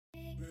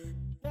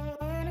Hey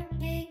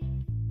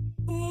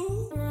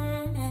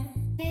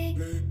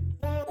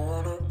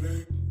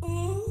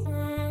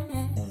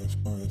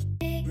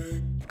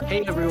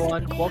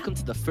everyone, welcome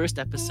to the first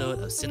episode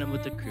of Cinema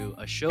with the Crew,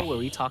 a show where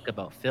we talk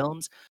about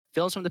films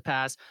from the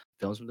past,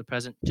 films from the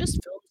present, just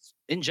films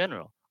in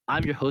general.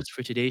 I'm your host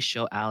for today's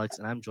show, Alex,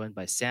 and I'm joined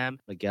by Sam,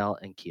 Miguel,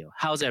 and Keo.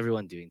 How's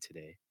everyone doing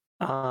today?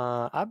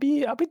 I'll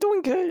be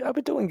doing good. I'll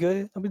be doing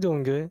good.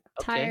 Okay,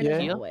 Tired Yeah. as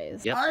Keo?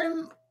 always. Yep.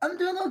 I'm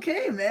doing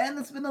okay, man.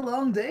 It's been a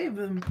long day,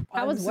 but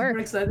How I'm was super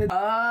work? excited.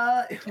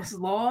 It was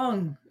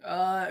long.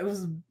 It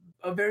was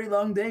a very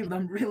long day, but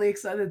I'm really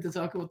excited to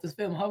talk about this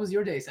film. How was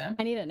your day, Sam?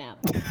 I need a nap.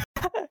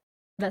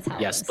 That's how.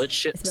 Yeah, it is. split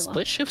It's been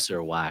long. shifts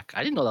are whack.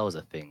 I didn't know that was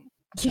a thing.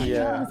 Yeah,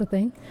 Yeah. that was a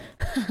thing.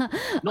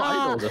 No, I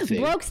didn't know it was a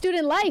thing. Broke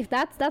student life.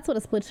 That's what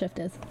a split shift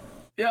is.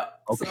 Yeah.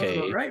 sounds Okay.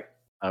 about right.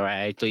 All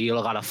right, so you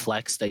gotta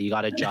flex that you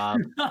got a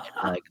job.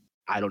 Like,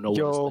 I don't know.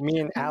 Yo, what me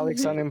and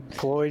Alex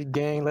unemployed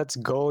gang. Let's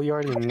go. You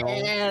already know.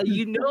 yeah,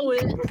 you know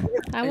it.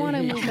 I want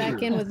to move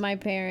back in with my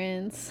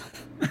parents.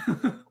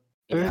 My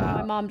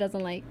Yeah, mom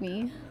doesn't like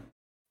me.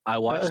 I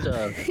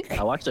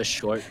watched a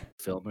short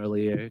film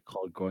earlier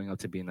called "Growing Up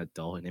to Be an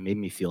Adult," and it made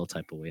me feel a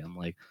type of way. I'm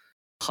like,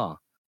 huh,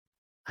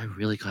 I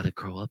really gotta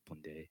grow up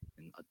one day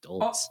and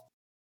adults.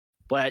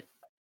 But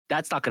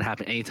that's not gonna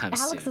happen anytime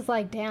Alex soon. is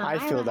like, damn. I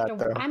feel that,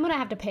 though. I'm gonna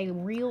have to pay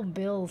real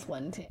bills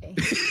one day.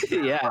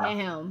 Yeah,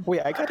 Damn.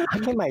 Wait, I gotta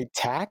pay my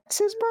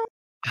taxes, bro.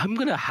 I'm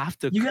gonna have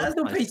to. You cook guys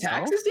don't pay myself.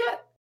 taxes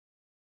yet?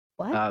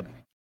 What? Uh,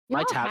 You my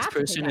don't tax have to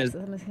pay person is-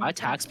 taxes. my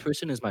tax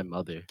person is my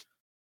mother.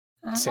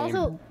 Same.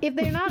 Also, if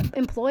they're not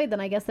employed, then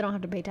I guess they don't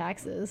have to pay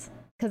taxes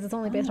because it's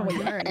only based on what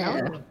you earn.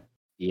 No?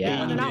 Yeah,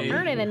 When they're not Indeed.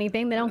 earning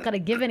anything, they don't got to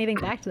give anything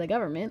back to the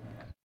government.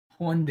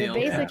 One day They're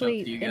I'll catch up to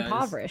basically you guys.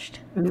 impoverished.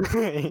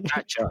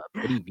 catch up.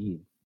 What do you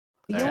mean?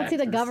 You don't see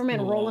the Taxes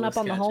government will rolling up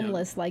on always the catch up.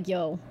 homeless like,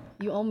 yo,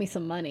 you owe me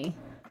some money.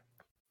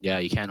 Yeah,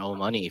 you can't owe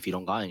money if you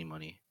don't got any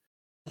money.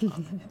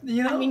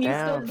 You know? I mean,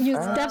 Damn, you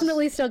facts.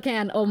 definitely still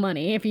can owe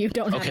money if you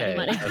don't have Okay, any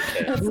money.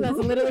 okay. That's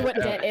literally what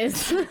debt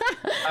is.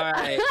 All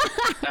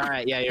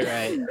right. Yeah, you're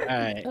right. All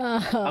right.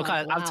 Oh,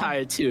 I'm wow.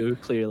 tired too.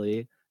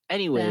 Clearly. That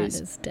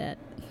Anyways, is debt.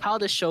 how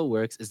the show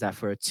works is that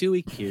for a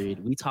 2-week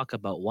period, we talk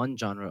about one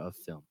genre of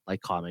film,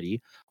 like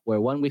comedy,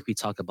 where 1 week we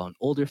talk about an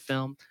older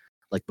film,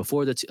 like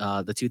before the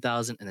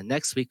 2000, and the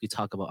next week we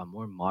talk about a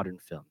more modern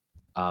film,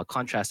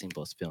 contrasting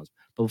both films.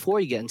 But before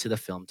we get into the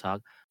film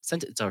talk,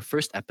 since it's our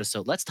first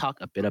episode, let's talk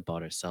a bit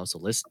about ourselves so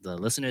the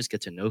listeners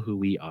get to know who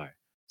we are.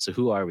 So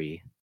who are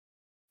we?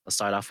 Let's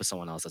start off with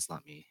someone else that's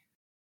not me.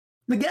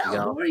 Miguel,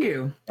 Miguel. who are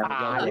you?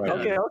 Yeah, Miguel,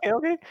 who are you?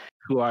 Okay.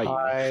 Who are you?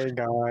 Hi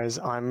guys,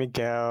 I'm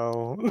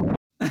Miguel.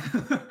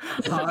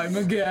 Hi,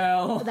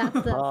 Miguel. That's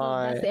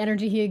the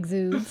energy he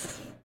exudes.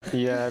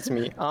 Yeah, that's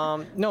me.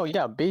 No,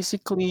 yeah,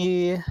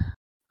 basically,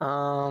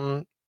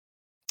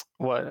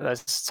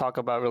 let's talk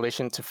about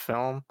relation to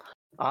film.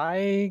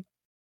 I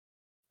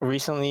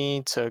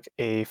recently took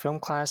a film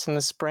class in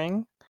the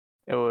spring.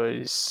 It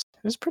was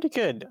pretty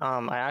good.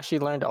 I actually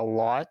learned a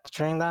lot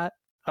during that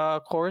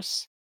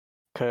course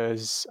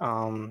because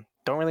don't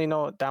really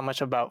know that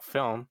much about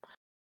film,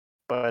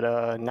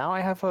 but now I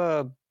have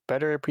a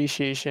better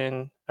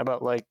appreciation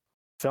about like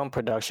film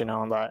production and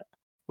all that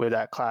with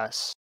that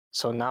class.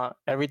 So now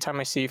every time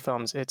I see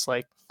films, it's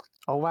like,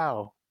 oh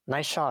wow,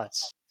 nice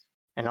shots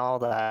and all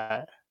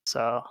that.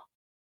 So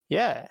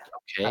yeah,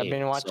 Okay, I've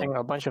been so watching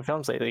a bunch of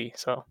films lately.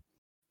 So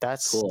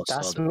that's Cool, so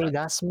that's the- me.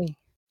 That's me.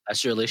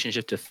 that's your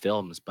relationship to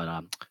films.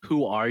 But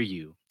who are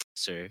you,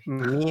 sir?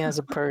 Me as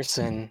a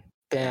person.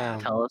 Damn.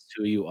 Tell us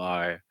who you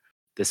are.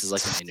 This is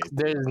like an interview.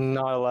 There's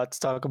not a lot to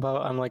talk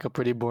about. I'm like a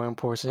pretty boring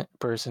person.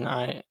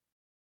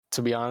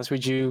 To be honest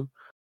with you,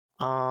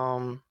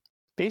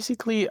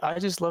 basically, I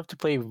just love to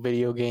play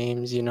video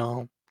games. You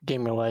know,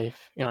 gamer life.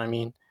 You know what I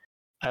mean?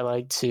 I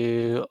like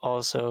to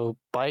also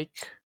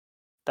bike.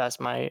 That's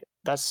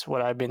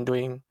what I've been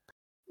doing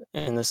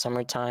in the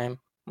summertime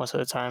most of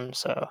the time.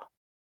 So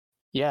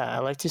yeah, I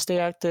like to stay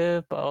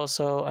active, but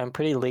also I'm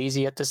pretty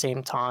lazy at the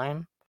same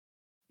time.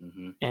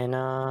 Mhm.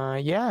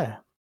 And yeah,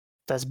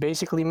 that's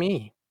basically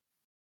me.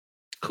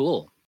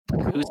 Cool.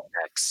 Who's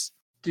next?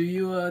 Do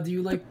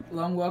you like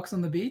long walks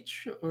on the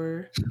beach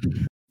or?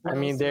 I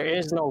mean, there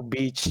is no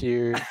beach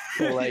here.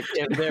 So, like,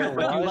 if there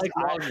But you was, like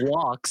long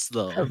walks,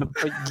 though.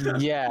 but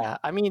yeah,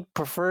 I mean,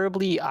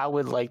 preferably I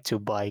would like to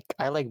bike.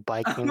 I like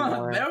biking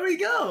more, There we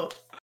go.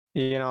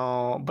 you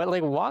know. But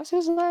like walks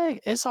is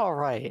like it's all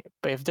right.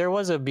 But if there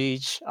was a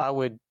beach, I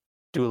would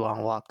do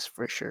long walks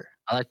for sure.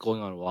 I like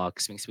going on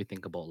walks. Makes me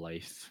think about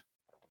life.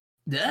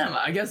 Damn,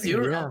 I guess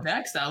you're Yeah. up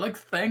next,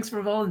 Alex. Thanks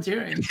for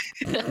volunteering.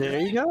 There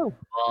you go.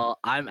 Well,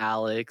 I'm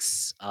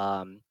Alex.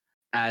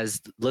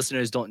 As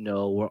listeners don't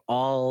know, we're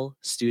all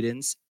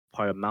students,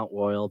 part of Mount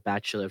Royal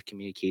Bachelor of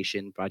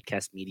Communication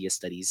Broadcast Media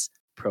Studies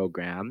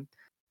program,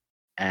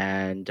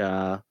 and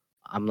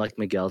I'm like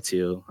Miguel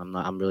too.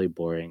 I'm really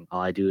boring.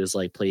 All I do is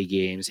like play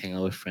games, hang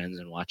out with friends,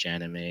 and watch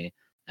anime.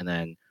 And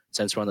then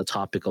since we're on the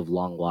topic of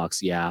long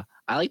walks, yeah,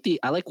 I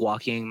like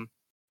walking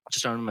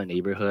just around my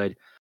neighborhood.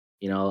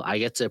 You know, I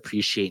get to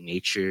appreciate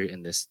nature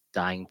in this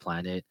dying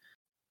planet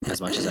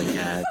as much as I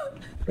can,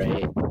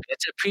 right? I get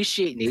to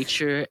appreciate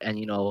nature and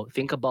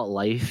think about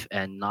life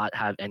and not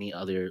have any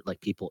other like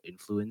people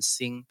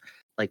influencing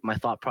like my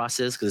thought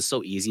process because it's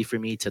so easy for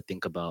me to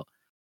think about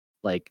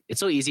like it's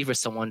so easy for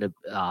someone to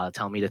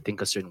tell me to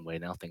think a certain way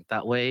and I'll think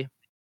that way,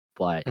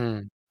 but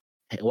Mm.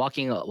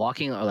 walking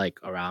like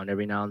around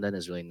every now and then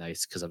is really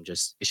nice because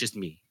it's just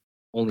me,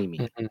 only me,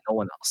 Mhm. no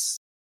one else.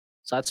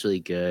 So that's really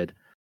good.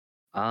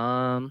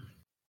 Yeah,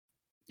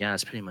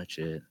 that's pretty much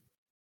it.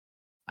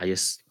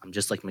 I'm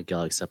just like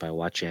Miguel, except I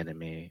watch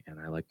anime and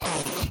I like.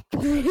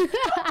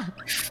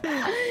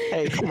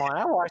 Hey, come on!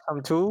 I watch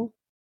them too.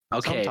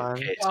 Okay, Sometimes.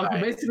 okay, Oh,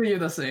 sorry. basically, you're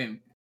the same.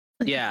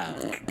 Yeah,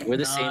 we're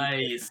the same.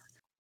 Nice.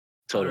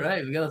 Totally. All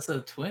right, we got a set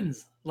of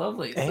twins.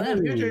 Lovely.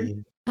 Sam, your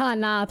turn. Ah,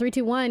 nah, 3,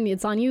 2, 1.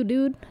 It's on you,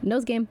 dude.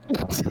 Nose game.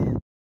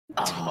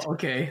 Oh,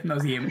 okay. No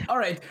game. All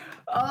right.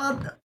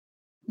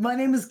 My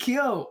name is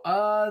Kyo.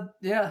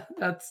 Yeah,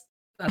 that's.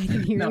 I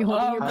can hear you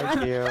holding your Hi,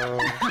 breath. Kyo.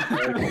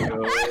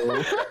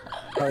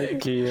 Hi,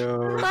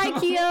 Kyo. Hi,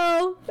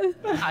 Kyo.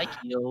 Hi,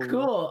 Kyo.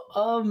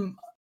 Cool.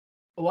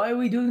 Why are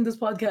we doing this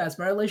podcast?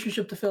 My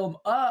relationship to film.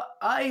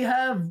 I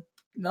have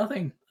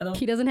nothing. I don't.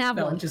 He doesn't have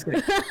No, one. I'm just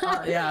kidding.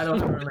 Yeah, I don't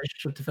have a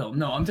relationship to film.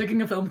 No, I'm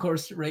taking a film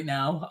course right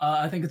now.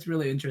 I think it's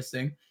really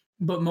interesting,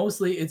 but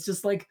mostly it's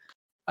just like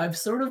I've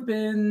sort of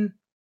been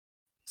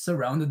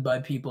surrounded by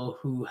people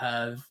who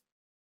have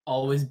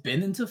always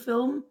been into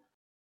film,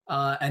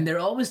 and they're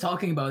always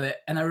talking about it.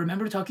 And I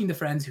remember talking to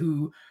friends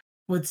who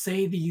would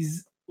say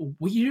these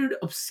weird,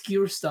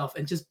 obscure stuff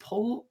and just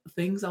pull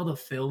things out of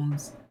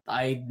films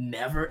I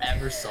never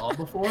ever saw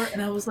before.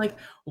 And I was like,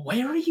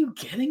 where are you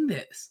getting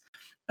this?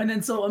 And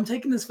then so I'm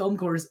taking this film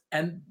course,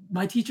 and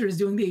my teacher is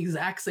doing the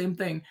exact same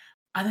thing,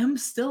 and I'm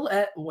still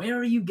at where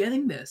are you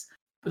getting this?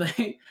 But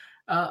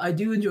I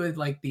do enjoy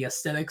like the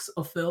aesthetics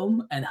of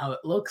film and how it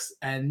looks,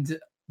 and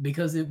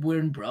because we're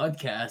in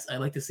broadcast, I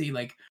like to see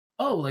like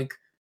like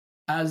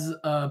as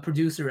a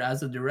producer,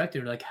 as a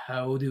director, like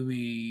how do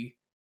we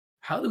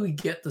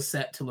get the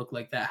set to look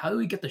like that? How do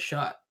we get the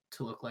shot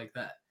to look like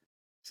that?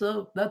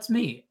 So that's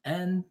me,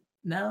 and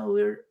now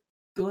we're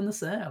going to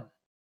Sam.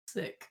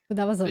 Sick.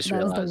 That was Just the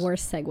realized.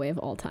 worst segue of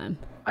all time.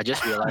 I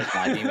just realized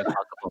I didn't even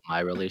talk about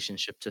my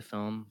relationship to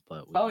film,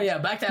 but Oh yeah,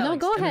 back to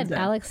Alex. No, go and then ahead, Sam.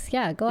 Alex.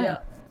 Yeah, go ahead.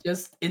 Yeah,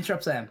 just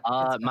interrupt Sam.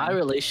 It's my fine.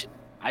 relation.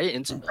 I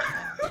didn't. Sorry,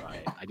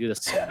 I do this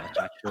so much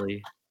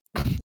actually.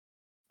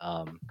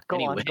 Go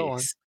anyways, on.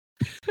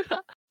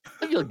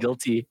 I feel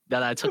guilty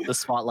that I took the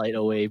spotlight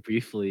away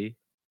briefly,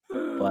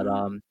 but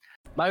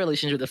my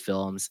relationship to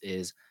films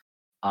is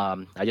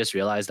I just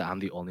realized that I'm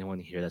the only one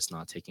here that's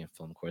not taking a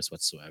film course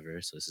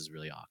whatsoever, so this is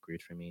really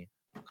awkward for me.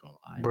 I'm not gonna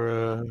lie.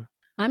 Bruh.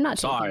 I'm not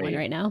taking Sorry. one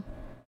right now.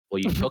 Well,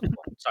 you took one.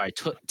 Sorry,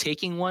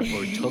 taking one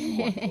or took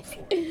one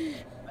before,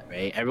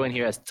 right? Everyone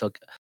here is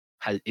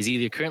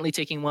either currently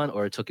taking one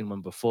or took in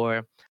one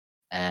before,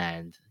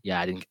 and yeah,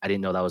 I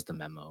didn't know that was the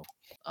memo.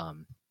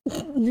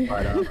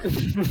 But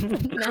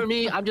for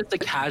me, I'm just a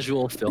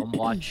casual film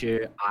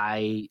watcher.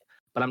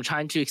 But I'm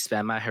trying to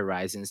expand my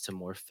horizons to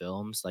more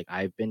films. Like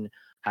I've been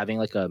having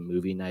like a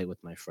movie night with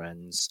my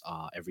friends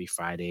every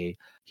Friday.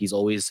 He's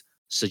always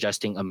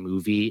suggesting a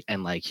movie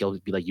and like he'll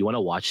be like, "You want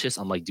to watch this?"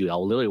 I'm like, "Dude,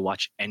 I'll literally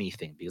watch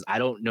anything because I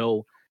don't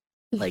know,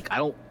 like I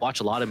don't watch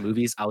a lot of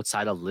movies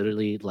outside of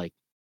literally like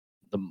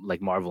the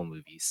like Marvel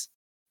movies.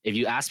 If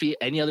you ask me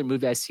any other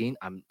movie I've seen,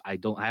 I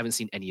haven't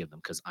seen any of them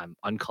because I'm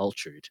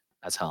uncultured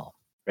as hell,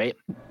 right?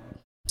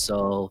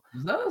 So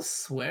Is that a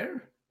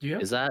swear? Do you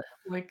have is that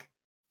like?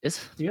 is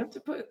Do you have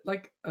to put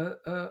like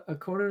a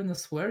quarter in the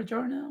swear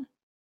jar now?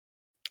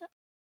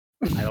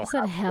 I don't said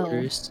have hell.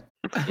 quarters.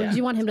 What Yeah. did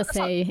you want him to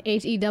say?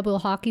 HE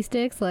hockey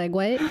sticks? Like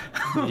what?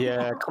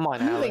 Yeah, come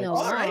on, Moving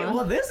Alex. All right.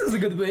 Well, this is a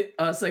good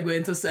segue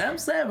into Sam.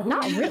 Sam, who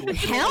Not are you? really.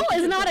 Hell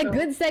is not a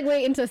good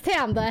segue into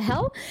Sam. The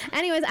hell?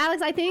 Anyways,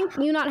 Alex, I think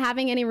you not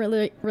having any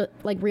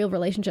real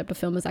relationship to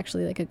film is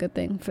actually like a good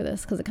thing for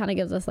this because it kind of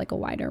gives us like a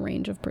wider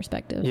range of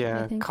perspective. I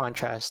Yeah, think.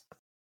 contrast.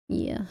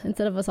 Yeah.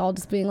 Instead of us all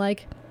just being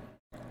like,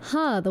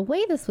 the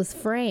way this was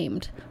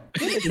framed.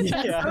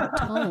 Yeah.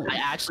 Tone. I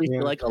actually Yeah.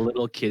 feel like a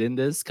little kid in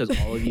this because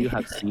all of you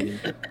have seen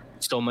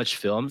so much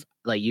films.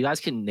 Like you guys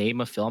can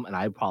name a film, and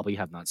I probably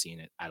have not seen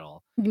it at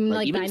all. You mean like,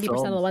 like even 90% of the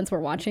films- ones we're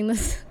watching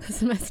this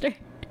semester?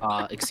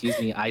 Excuse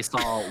me, I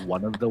saw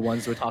one of the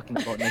ones we're talking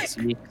about next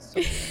week, so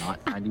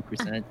not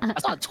 90%. I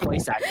saw it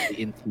twice actually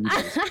in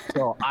theaters,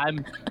 so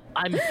I'm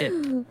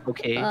hip.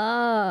 Okay,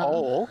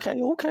 Oh, okay.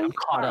 I'm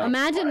caught up.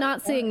 Imagine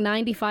not seeing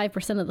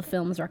 95% of the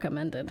films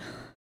recommended.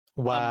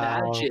 Wow.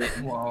 Imagine.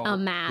 Whoa.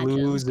 Imagine.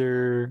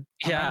 Loser.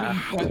 Yeah,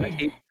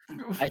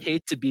 I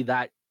hate to be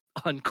that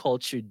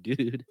uncultured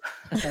dude.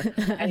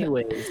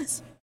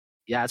 Anyways,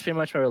 yeah, it's pretty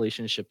much my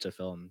relationship to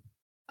film.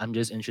 I'm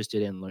just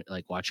interested in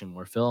like watching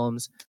more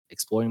films,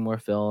 exploring more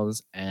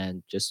films,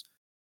 and just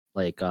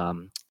like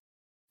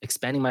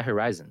expanding my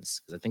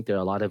horizons because I think there are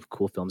a lot of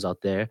cool films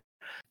out there.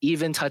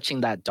 Even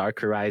touching that dark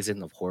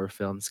horizon of horror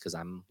films because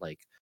I'm like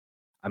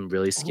I'm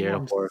really scared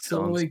I'm of horror so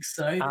films.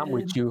 excited. I'm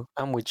with you.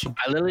 I'm with you.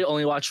 I literally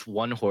only watched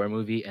one horror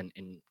movie, and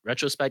in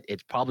retrospect,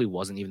 it probably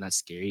wasn't even that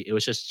scary. It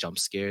was just jump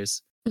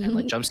scares, and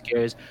like jump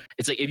scares.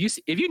 It's like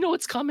if you know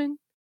it's coming,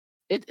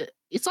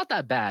 it's not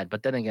that bad.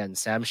 But then again,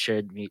 Sam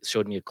showed me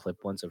a clip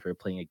once of her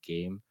playing a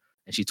game,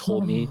 and she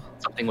told me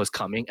something was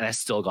coming, and I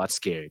still got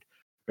scared.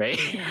 Right?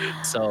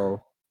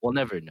 So we'll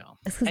never know.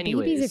 It's because babies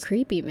Anyways, are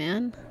creepy,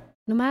 man.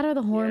 No matter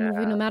the horror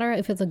movie, no matter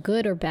if it's a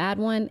good or bad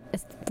one,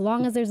 as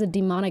long as there's a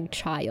demonic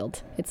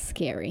child, it's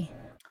scary.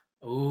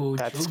 Oh,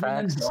 That's children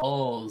and facts.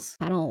 dolls.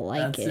 I don't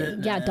like That's it.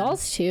 it, Yeah, man.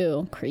 dolls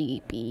too.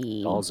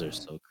 Creepy. dolls are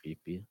so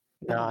creepy.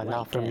 Nah, like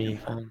not for it. me,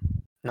 fam.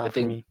 Not for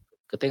think- me.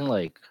 Good thing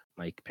like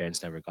my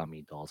parents never got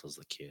me dolls as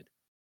a kid.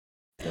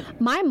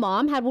 My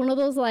mom had one of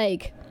those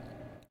like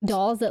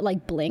dolls that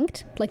like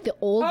blinked, like the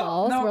old Oh,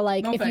 dolls no, where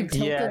like no if you thanks.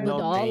 tilted Yeah, the no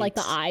doll, like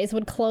the thanks. eyes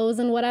would close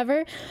and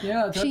whatever.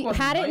 Yeah, that She was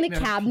had it in the nightmare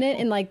cabinet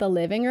people. in like the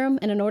living room,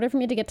 and in order for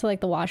me to get to like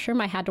the washroom,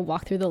 I had to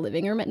walk through the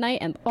living room at night,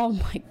 and oh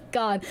my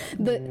god,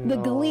 the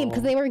gleam,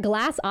 because they were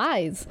glass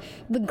eyes,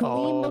 the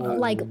gleam of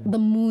like the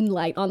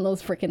moonlight on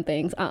those freaking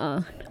things.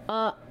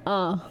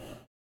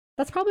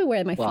 That's probably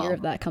where my fear Wow.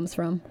 of that comes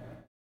from.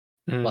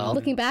 Well,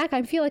 Looking back,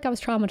 I feel like I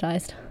was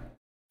traumatized.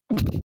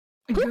 Good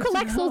Who to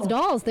collects those know.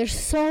 dolls? They're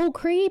so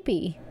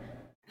creepy.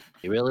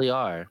 they really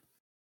are.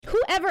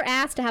 Whoever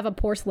asked to have a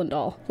porcelain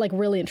doll, like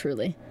really and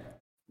truly.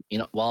 You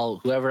know, well,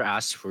 whoever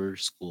asked for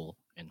school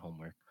and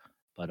homework,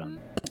 but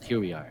here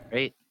we are,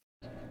 right?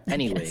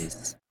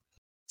 Anyways,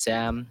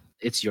 Sam,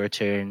 it's your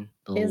turn.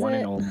 The Is one it?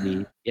 and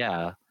only.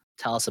 Yeah,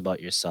 tell us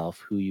about yourself,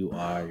 who you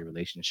are, your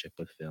relationship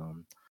with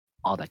film,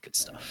 all that good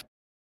stuff.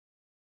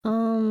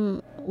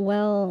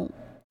 Well,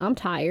 I'm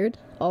tired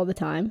all the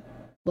time.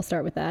 We'll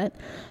start with that.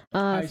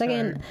 Hi,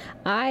 Second, tired.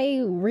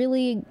 I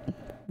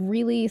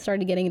really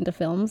started getting into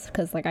films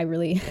because like I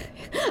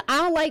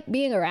don't like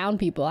being around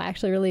people. I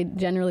actually really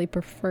generally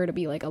prefer to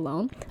be like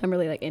alone. I'm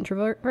really like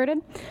introverted.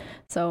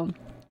 So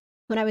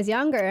when I was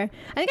younger,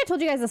 I think I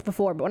told you guys this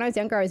before, but when I was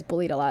younger I was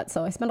bullied a lot.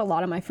 So I spent a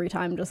lot of my free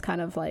time just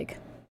kind of like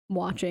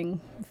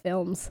watching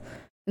films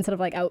instead of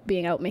like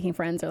being out making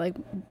friends or like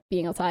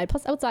being outside.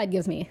 Plus outside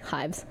gives me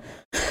hives.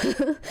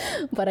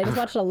 But I just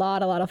watched a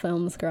lot of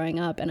films growing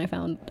up, and I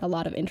found a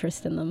lot of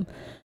interest in them.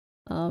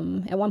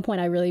 At one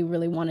point I really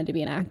wanted to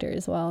be an actor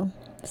as well,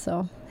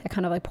 so I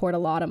kind of like poured a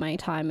lot of my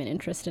time and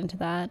interest into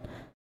that,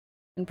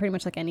 and pretty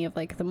much like any of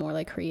like the more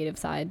like creative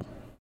side.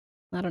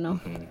 I don't know,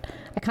 Mhm.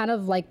 I kind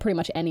of like pretty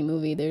much any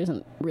movie. There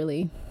isn't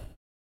really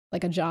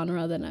like a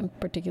genre that I'm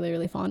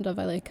particularly fond of.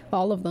 I like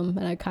all of them,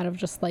 and I kind of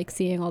just like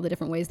seeing all the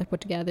different ways they're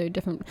put together,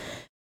 different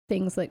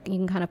things that you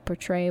can kind of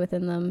portray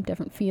within them,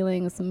 different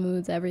feelings,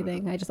 moods,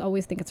 everything. I just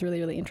always think it's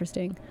really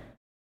interesting.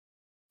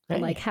 And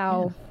like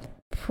how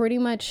pretty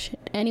much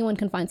anyone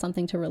can find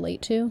something to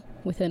relate to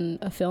within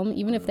a film,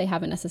 even if they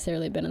haven't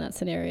necessarily been in that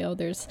scenario.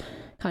 There's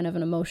kind of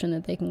an emotion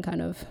that they can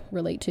kind of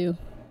relate to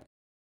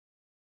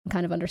and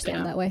kind of understand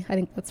Yeah. that way. I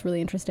think that's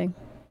really interesting.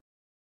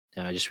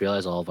 Yeah, I just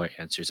realized all of our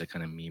answers are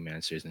kind of meme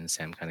answers, and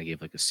Sam kind of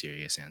gave like a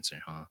serious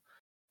answer, huh?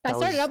 I That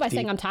started was out by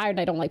saying deep. I'm tired and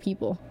I don't like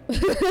people.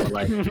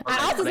 like- I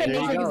also said There you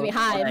nature gives go. me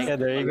hives. Yeah,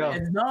 there you go.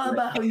 It's not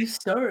about how you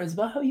start, it's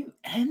about how you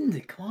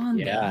end. Come on,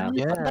 Yeah. guys.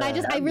 Yeah. But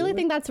I really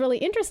think that's really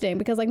interesting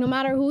because like no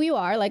matter who you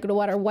are, like no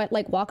matter what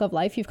like walk of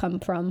life you've come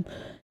from,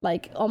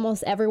 like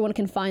almost everyone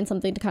can find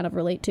something to kind of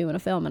relate to in a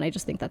film, and I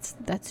just think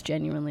that's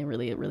genuinely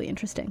really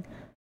interesting.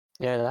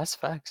 Yeah, that's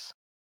facts.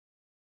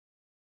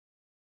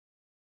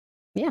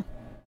 Yeah.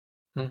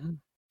 Mm-hmm.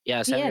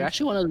 Yeah, Sam, The you're end.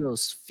 actually one of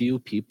those few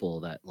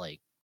people that like,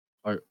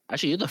 or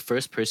actually, you're the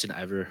first person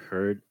I ever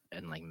heard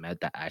and like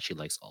met that actually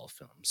likes all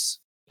films.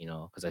 You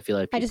know, because I feel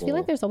like I just feel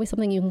like people- there's always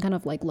something you can kind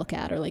of like look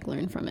at or like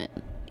learn from it.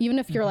 Even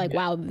if you're like,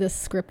 Yeah. wow, this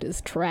script is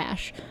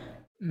trash.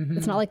 Mhm.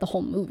 It's not like the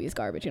whole movie's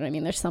garbage, you know what I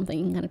mean? There's something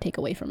you can kind of take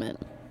away from it.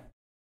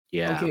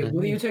 yeah. Okay, what do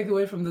Mhm. you take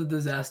away from The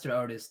Disaster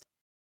Artist?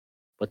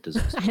 What does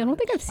this? I don't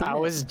think I've seen I it.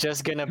 was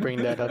just gonna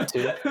bring that up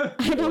too.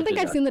 I don't What think is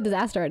I've that? seen The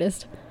Disaster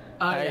Artist.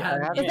 I I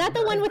haven't- haven't- Is that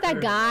the one with that I've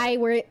heard. guy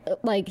where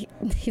like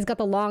he's got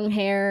the long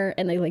hair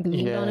and they like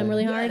lean on him Yeah.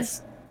 really hard?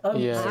 Yes.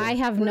 Yeah. I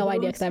have for no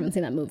idea those- because I haven't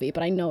seen that movie,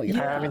 but I know you're I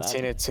talking haven't about.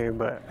 seen it too,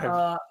 but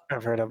Uh,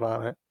 I've heard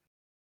about it.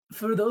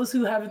 for those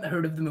who haven't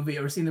heard of the movie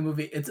or seen the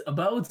movie, it's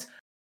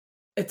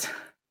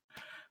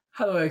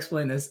how do I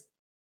explain this?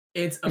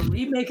 It's a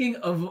remaking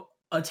of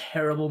a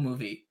terrible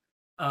movie.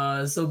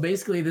 So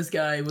basically this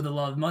guy with a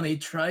lot of money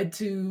tried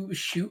to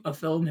shoot a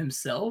film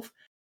himself,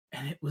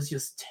 and it was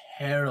just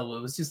terrible.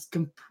 It was just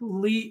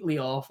completely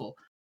awful.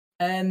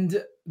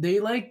 And they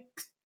like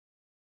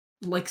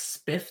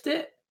spiffed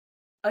it,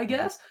 I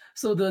guess.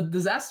 So the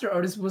Disaster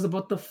Artist was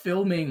about the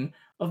filming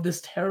of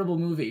this terrible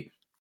movie.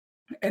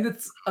 And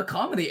it's a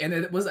comedy, and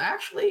it was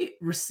actually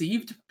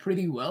received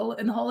pretty well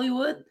in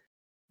Hollywood,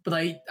 but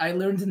I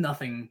learned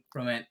nothing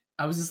from it.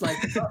 I was just like,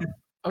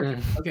 oh,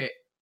 okay.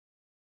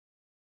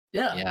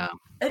 Yeah. Yeah.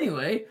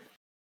 Anyway,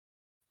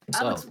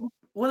 So, Alex,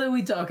 what are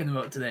we talking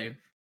about today?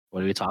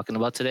 what are we talking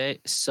about today?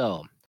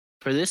 So,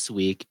 for this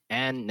week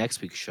and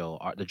next week's show,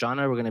 the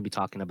genre we're going to be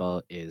talking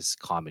about is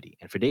comedy.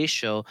 And for today's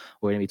show,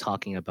 we're going to be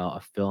talking about a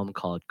film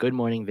called Good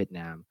Morning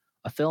Vietnam,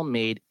 a film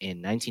made in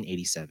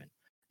 1987.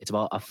 It's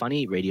about a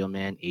funny radio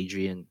man,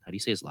 Adrian. How do you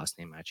say his last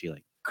name? Actually,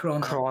 like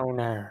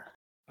Kroner.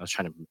 I was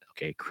trying to.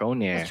 Okay,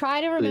 Kroner. Let's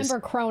try to remember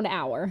Krone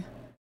Hour.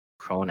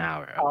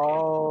 Kroner. Okay.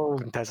 Oh,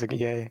 that's a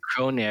yeah.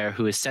 Kroner,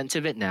 who is sent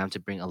to Vietnam to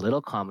bring a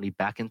little comedy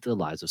back into the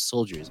lives of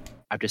soldiers.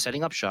 After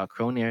setting up shop,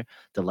 Kroner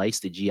delights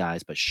the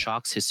GIs but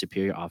shocks his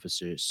superior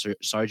officer,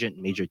 Sergeant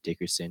Major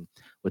Dickerson,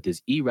 with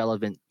his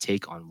irrelevant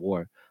take on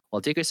war.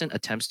 While Dickerson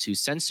attempts to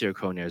censor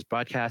Kroner's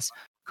broadcasts,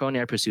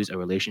 Kroner pursues a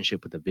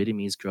relationship with a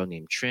Vietnamese girl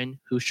named Trin,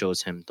 who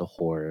shows him the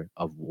horror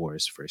of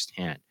wars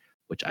firsthand.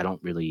 Which I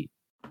don't really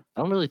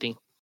think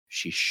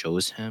she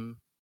shows him,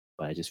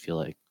 but I just feel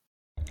like.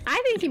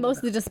 I think he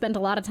mostly just spent a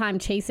lot of time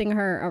chasing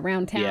her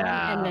around town,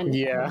 and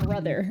then her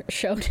brother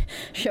showed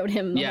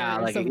him.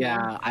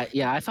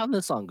 I found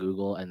this on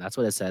Google, and that's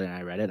what it said, and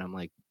I read it. And I'm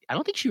like, I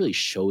don't think she really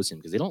shows him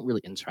because they don't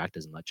really interact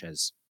as much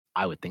as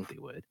I would think they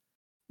would.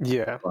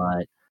 Yeah.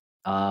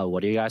 But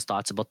what are your guys'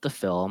 thoughts about the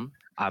film?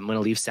 I'm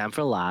gonna leave Sam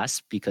for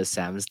last because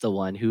Sam's the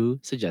one who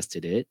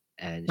suggested it,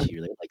 and she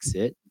really likes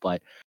it.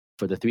 But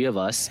for the three of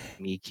us,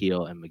 me,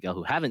 Keo, and Miguel,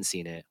 who haven't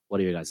seen it,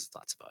 what are your guys'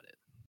 thoughts about it?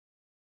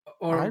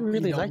 Or I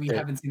really liked we it.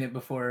 haven't seen it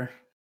before.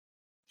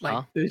 Like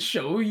Huh? the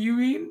show, you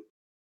mean?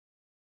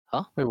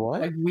 Wait,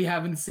 what? Like we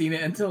haven't seen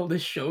it until the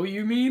show,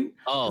 you mean?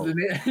 'Cause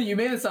Oh, you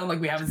made it sound like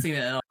we haven't seen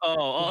it at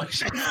all.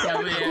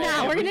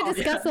 No, we're gonna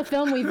discuss a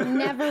film we've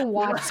never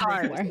watched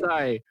before.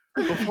 sorry.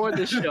 Before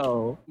the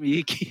show,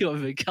 me, Keo,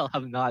 and Miguel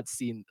have not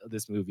seen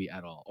this movie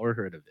at all or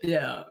heard of it.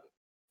 Yeah.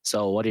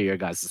 So, what are your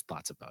guys'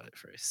 thoughts about it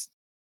first?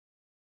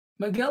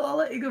 Miguel, I'll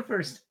let you go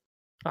first.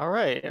 All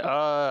right.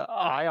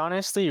 I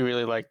honestly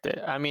really liked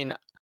it. I mean,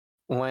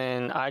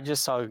 when I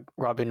just saw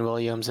Robin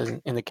Williams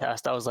in the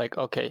cast, I was like,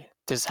 okay,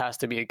 this has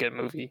to be a good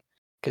movie.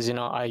 Because,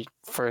 I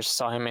first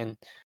saw him in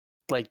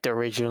like the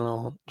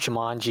original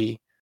Jumanji,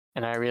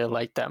 and I really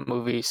liked that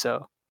movie.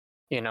 So,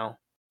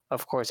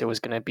 of course it was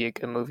going to be a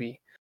good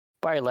movie.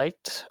 But I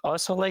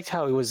also liked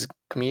how it was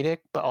comedic,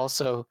 but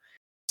also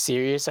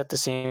serious at the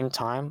same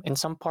time in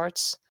some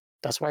parts.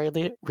 That's what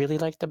I really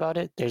liked about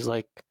it. There's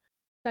like,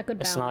 That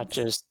good it's balance.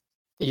 not just,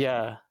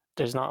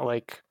 there's not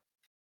like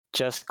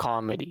just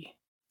comedy.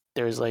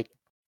 There's like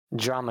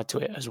drama to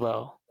it as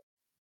well.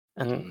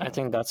 And I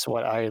think that's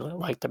what I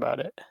liked about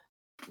it.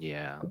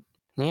 Yeah.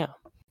 Yeah.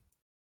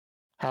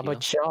 How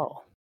about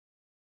y'all?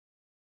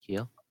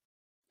 Keo?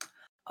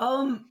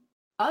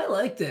 I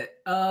liked it.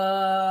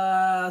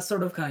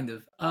 Sort of, kind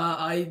of.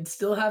 I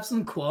still have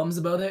some qualms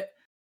about it.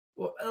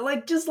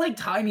 Just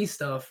tiny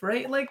stuff,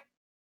 right? Like,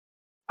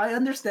 I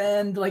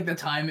understand like the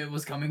time it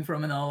was coming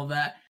from and all of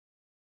that.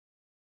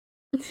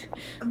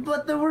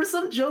 But there were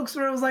some jokes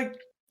where I was like,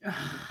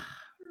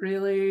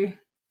 really?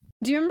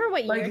 Do you remember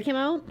what year Like- it came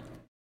out?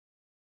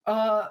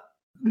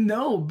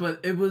 No, but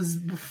it was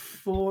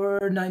before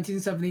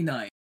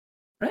 1979,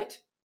 right?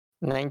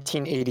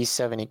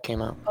 1987 it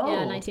came out. Oh,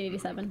 Yeah,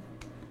 1987.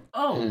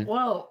 Oh, Mm.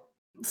 well,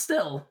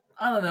 still,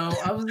 I don't know.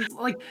 I was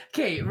like,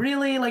 okay,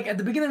 really? Like at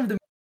the beginning of the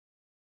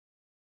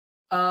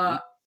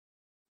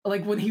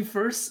like when he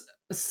first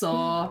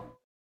saw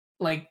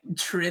like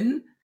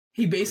Trin,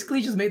 he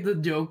basically just made the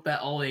joke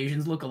that all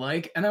Asians look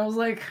alike, and I was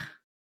like,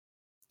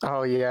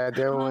 Oh yeah,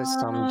 there was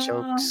some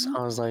jokes.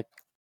 I was like,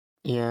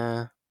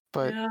 yeah,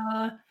 but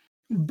yeah.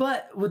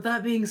 But with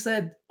that being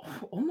said,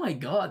 oh my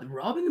god,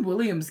 Robin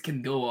Williams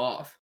can go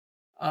off.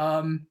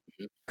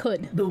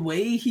 Could. The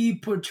way he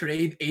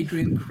portrayed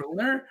Adrian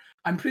Kroner,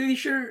 I'm pretty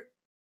sure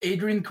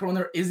Adrian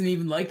Kroner isn't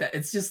even like that.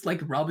 It's just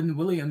like Robin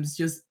Williams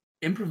just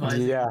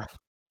improvising yeah,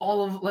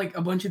 all of like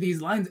a bunch of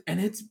these lines, and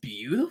it's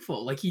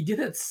beautiful. Like he did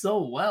it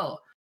so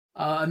well.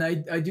 And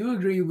I do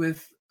agree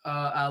with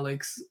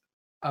Alex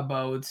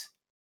about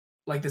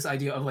like this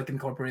idea of like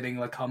incorporating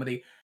like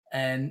comedy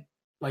and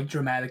like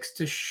dramatics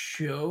to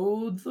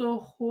show the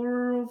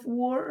horror of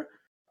war.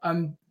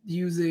 I'm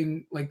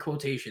using like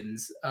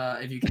quotations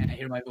if you can't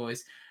hear my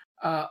voice,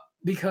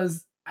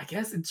 because I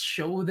guess it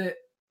showed it,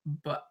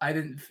 but I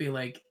didn't feel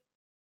like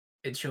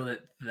it showed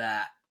it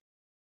that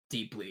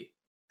deeply.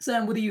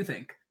 Sam, what do you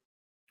think?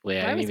 Wait,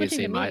 I Why are we didn't even switching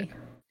say to my. me?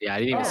 Yeah, I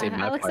didn't even Yeah, say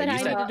my Alex part. said You I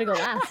said, needed to go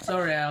last.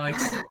 Sorry,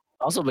 Alex.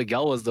 also,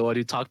 Miguel was the one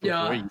who talked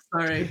before Yeah, you.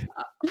 sorry.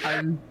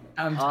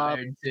 I'm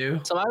tired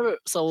too.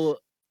 So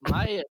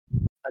my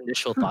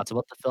initial thoughts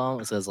about the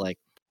film is like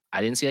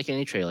I didn't see like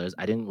any trailers.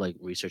 I didn't like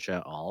research it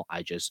at all.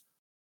 I just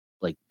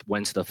like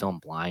went to the film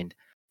blind,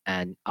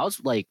 and I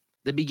was like,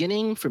 the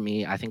beginning for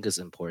me I think is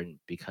important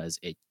because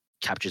it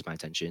captures my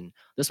attention.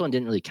 This one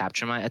didn't really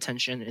capture my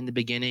attention in the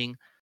beginning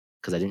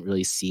because I didn't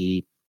really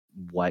see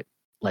what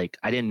like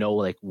I didn't know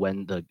like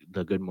when the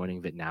Good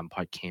Morning Vietnam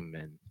part came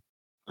in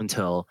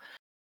until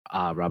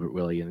Robert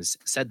Williams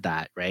said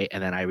that, right?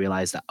 And then I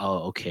realized that, oh,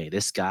 okay,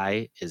 this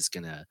guy is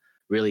gonna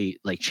really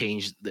like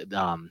change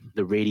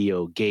the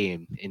radio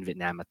game in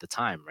Vietnam at the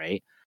time,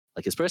 right?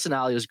 Like his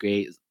personality was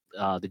great.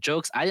 The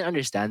jokes I didn't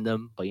understand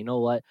them, but you know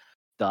what?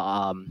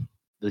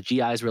 the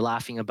GIs were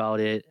laughing about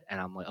it, and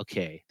I'm like,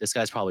 okay, this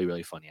guy's probably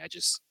really funny. I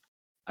just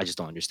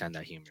don't understand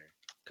that humor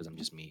because I'm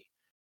just me,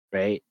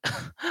 right?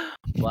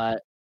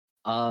 But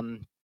I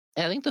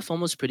think the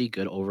film was pretty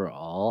good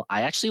overall.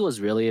 I actually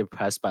was really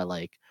impressed by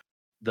like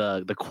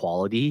the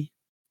quality,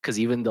 because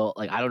even though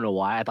like I don't know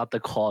why I thought the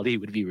quality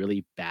would be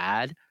really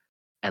bad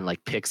and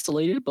like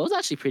pixelated, but it was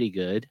actually pretty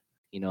good,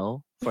 you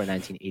know, for a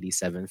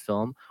 1987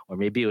 film. Or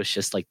maybe it was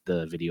just like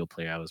the video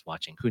player I was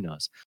watching, who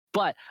knows.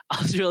 But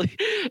I was really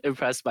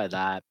impressed by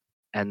that.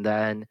 And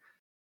then,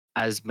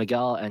 as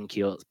Miguel and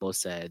Kyo both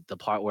said, the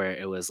part where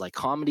it was like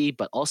comedy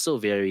but also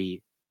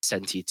very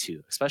senti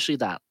too, especially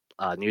that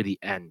near the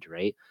end,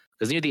 right?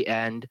 Because near the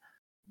end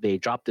they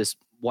dropped this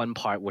one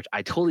part which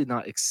I totally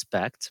not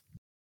expect,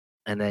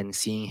 and then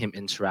seeing him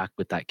interact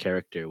with that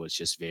character was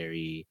just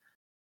very,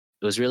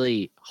 it was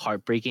really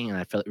heartbreaking, and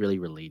I felt really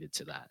related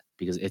to that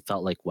because it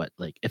felt like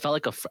it felt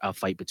like a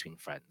fight between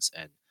friends,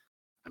 and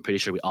I'm pretty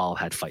sure we all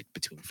had fight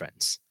between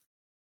friends,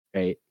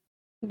 right?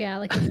 Yeah,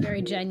 like it's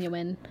very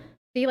genuine.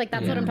 See, like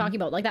that's what I'm talking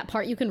about. Like that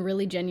part you can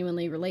really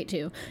genuinely relate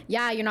to.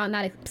 Yeah, you're not in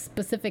that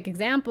specific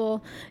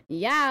example.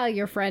 Yeah,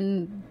 your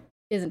friend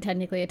isn't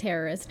technically a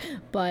terrorist,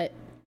 but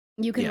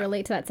you can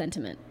relate to that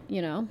sentiment,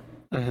 you know?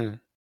 Mm-hmm.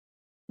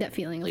 That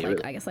feeling of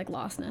like, I guess, like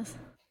lostness.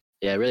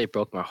 Yeah, it really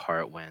broke my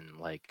heart when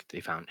like he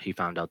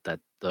found out that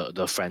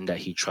the friend that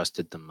he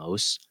trusted the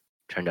most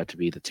turned out to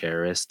be the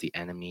terrorist, the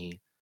enemy,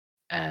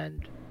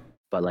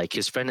 but like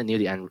his friend near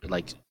the end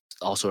like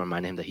also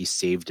reminded him that he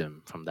saved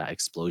him from that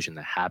explosion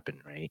that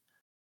happened, right?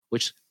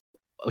 Which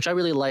I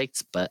really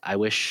liked, but I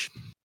wish,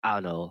 I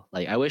don't know,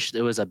 like I wish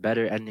there was a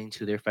better ending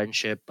to their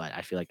friendship, but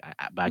I feel like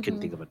I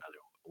couldn't think of another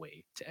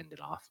way to end it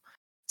off.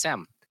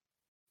 Sam,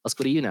 let's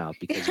go to you now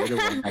because you're the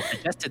one that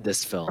suggested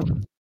this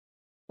film.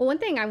 Well, one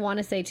thing I want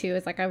to say too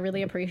is like I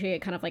really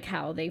appreciate kind of like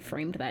how they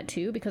framed that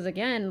too, because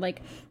again,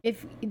 like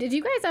did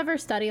you guys ever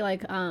study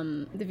like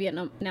the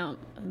Vietnam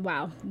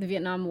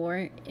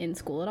War in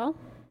school at all?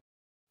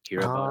 Hear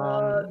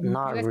about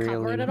Not you guys cover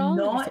really. it at all?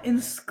 Not in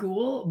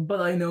school,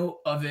 but I know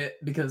of it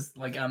because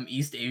like I'm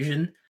East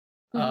Asian,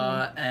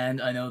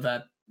 and I know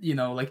that, you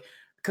know, like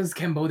because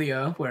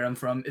Cambodia, where I'm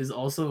from, is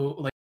also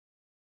like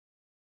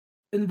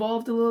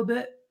involved a little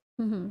bit.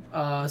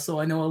 So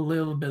I know a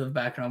little bit of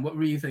background. What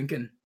were you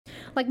thinking?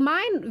 Like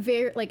mine,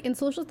 very like in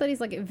social studies,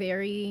 like it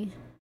very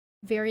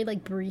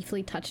like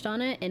briefly touched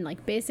on it, and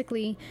like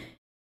basically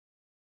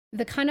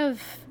the kind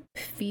of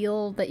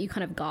feel that you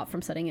kind of got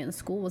from studying it in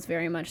school was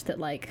very much that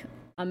like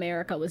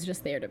America was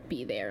just there to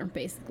be there,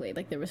 basically.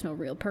 Like there was no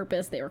real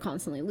purpose. They were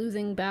constantly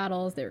losing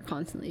battles. They were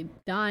constantly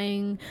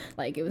dying.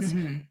 Like it was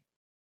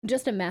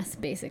just a mess,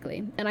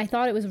 basically. And I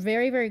thought it was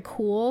very, very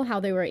cool how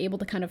they were able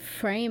to kind of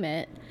frame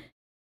it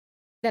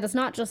that it's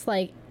not just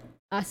like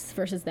us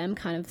versus them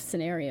kind of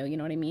scenario, you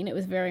know what I mean? It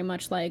was very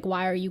much like,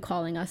 why are you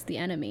calling us the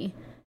enemy?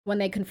 When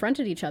they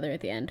confronted each other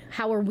at the end,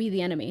 how are we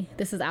the enemy?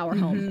 This is our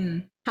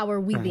home. How are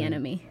we the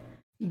enemy?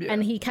 Yeah.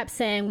 And he kept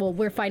saying, well,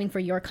 we're fighting for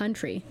your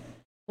country.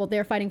 Well,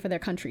 they're fighting for their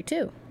country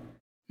too.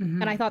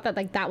 And I thought that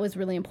like that was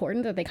really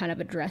important that they kind of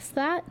addressed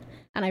that.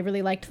 And I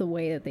really liked the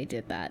way that they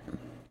did that.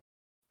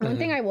 One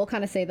thing I will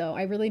kind of say though,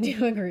 I really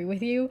do agree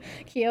with you,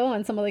 Kyo,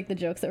 on some of like the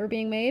jokes that were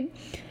being made.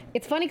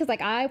 It's funny because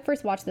like I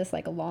first watched this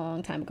like a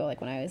long time ago, like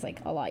when I was like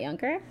a lot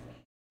younger.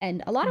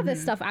 And a lot of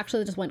this stuff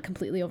actually just went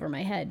completely over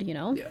my head, you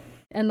know? Yeah.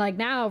 And like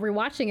now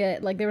rewatching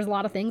it, like there was a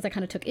lot of things I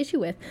kind of took issue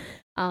with.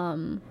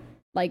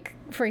 Like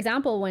for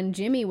example, when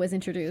Jimmy was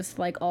introduced,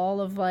 like all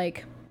of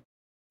like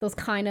those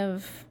kind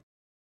of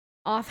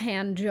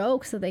offhand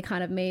jokes that they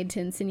kind of made to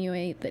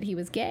insinuate that he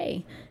was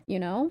gay, you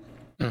know?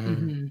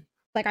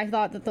 Like I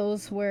thought that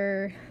those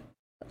were,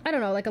 I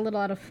don't know, like a little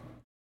out of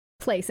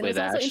place. And Wait, it was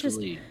that also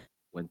actually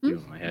went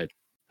through my head.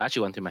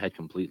 Actually went through my head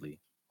completely.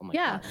 Oh my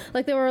God.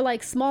 Like there were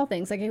like small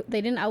things, like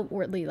they didn't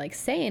outwardly like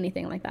say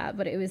anything like that,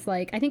 but it was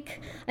like I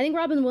think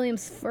Robin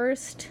Williams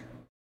first,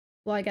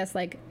 well I guess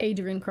like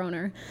Adrian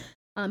Kroner,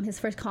 his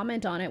first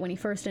comment on it when he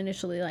first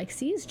initially like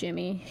sees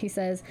Jimmy, he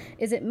says,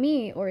 "Is it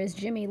me or is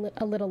Jimmy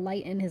a little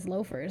light in his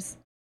loafers?"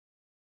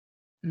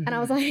 And I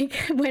was like,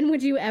 when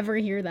would you ever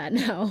hear that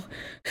now?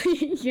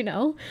 You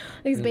know,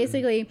 it's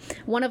basically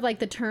one of like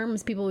the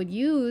terms people would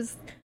use,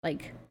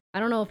 like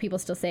I don't know if people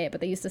still say it, but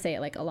they used to say it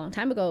like a long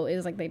time ago,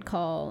 is like they'd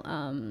call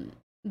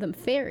them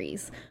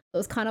fairies. So it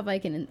was kind of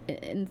like an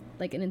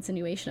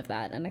insinuation of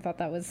that, and I thought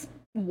that was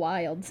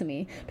wild to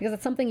me because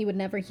it's something you would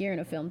never hear in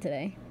a film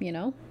today, you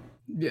know?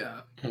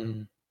 Yeah.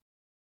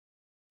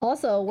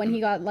 Also, when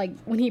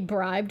he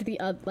bribed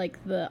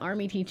the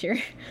army teacher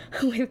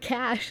with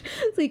cash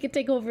so he could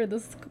take over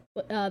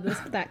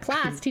that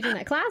class, teaching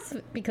that class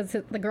because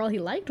the girl he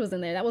liked was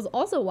in there. That was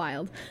also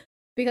wild.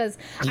 Because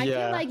I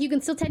feel like you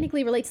can still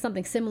technically relate to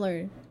something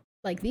similar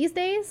like these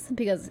days,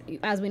 because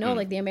as we know,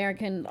 like the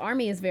American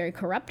army is very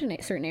corrupt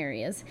in certain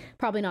areas.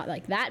 Probably not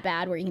like that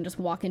bad where you can just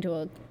walk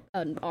into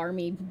an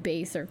army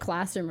base or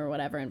classroom or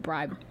whatever and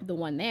bribe the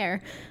one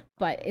there.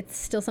 But it's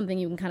still something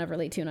you can kind of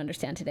relate to and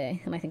understand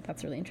today. And I think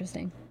that's really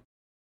interesting.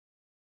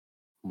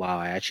 Wow,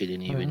 I actually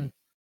didn't even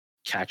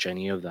catch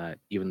any of that.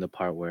 Even the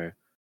part where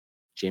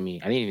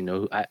Jimmy. I didn't even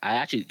know.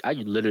 I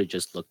literally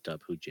just looked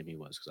up who Jimmy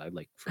was because I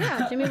like.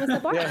 Yeah, Jimmy was the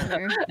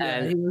bartender.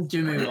 Yeah, he was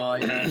Jimmy Wall.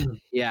 Yeah.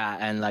 Yeah,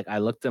 and like I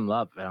looked him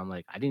up, and I'm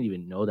like, I didn't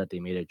even know that they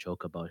made a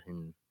joke about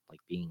him like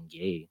being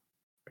gay,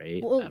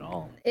 right? Well, At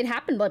all. It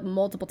happened like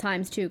multiple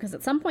times too, because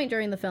at some point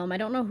during the film, I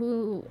don't know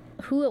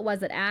who it was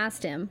that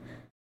asked him.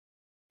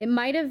 It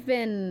might have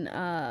been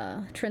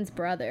Trin's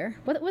brother.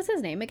 What was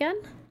his name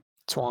again?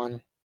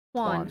 Tuan.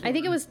 Tuan. Tuan. I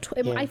think it was.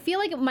 Yeah. I feel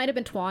like it might have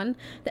been Tuan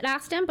that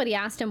asked him, but he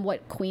asked him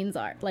what queens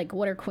are. Like,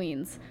 what are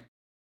queens?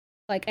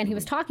 Like, and he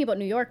was talking about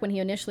New York when he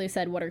initially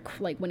said what are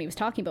like when he was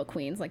talking about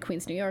Queens, like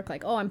Queens, New York,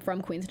 like, oh, I'm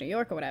from Queens, New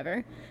York, or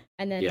whatever.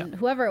 And then Yeah.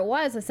 whoever it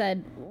was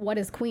said, what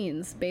is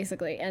Queens,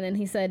 basically? And then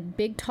he said,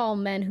 big tall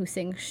men who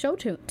sing show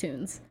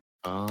tunes.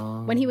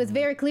 When he was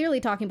very clearly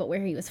talking about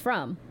where he was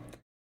from.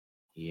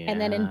 Yeah. And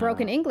then in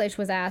broken English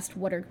was asked,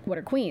 what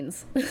are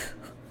queens?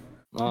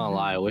 Oh,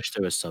 lie. I wish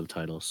there was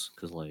subtitles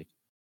because like,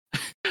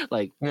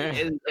 like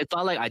it's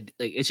not like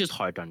it's just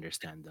hard to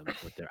understand them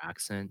with their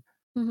accent.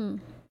 hmm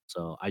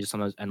So I just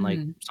sometimes and like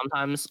Mhm.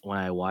 sometimes when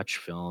I watch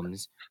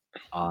films,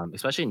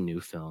 especially new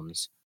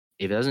films,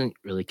 if it doesn't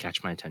really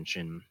catch my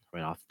attention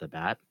right off the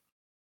bat,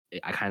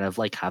 I kind of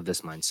like have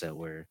this mindset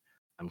where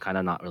I'm kind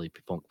of not really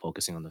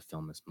focusing on the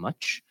film as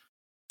much.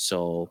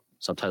 So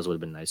subtitles would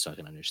have been nice so I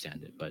can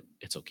understand it, but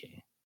it's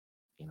okay,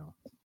 you know.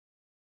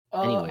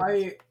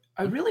 Anyways.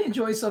 I really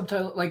enjoy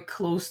subtitle like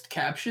closed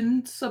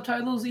captioned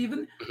subtitles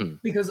even Mhm.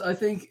 because I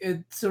think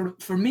it sort of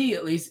for me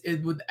at least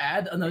it would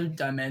add another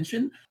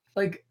dimension.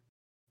 Like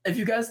if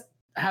you guys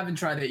haven't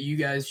tried it, you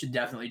guys should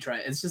definitely try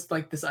it. It's just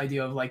like this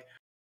idea of like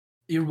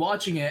you're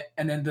watching it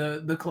and then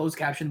the closed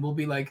caption will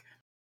be like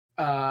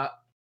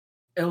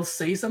it'll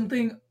say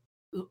something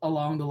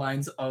along the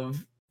lines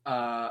of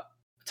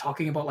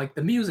talking about like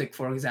the music,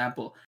 for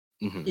example.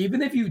 Mhm.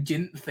 Even if you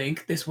didn't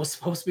think this was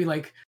supposed to be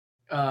like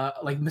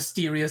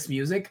mysterious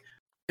music,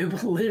 it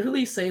will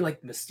literally say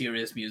like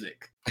mysterious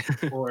music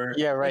or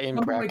Yeah, right, like, in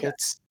something like that.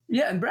 brackets.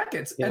 Yeah, in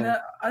brackets. And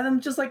Yeah. I'm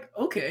just like,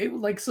 okay,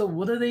 like so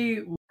what do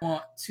they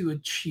want to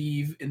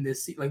achieve in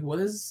this scene? Like what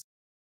is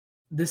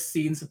this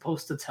scene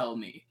supposed to tell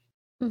me?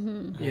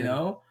 hmm You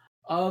know?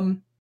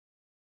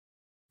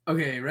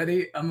 Okay,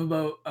 ready? I'm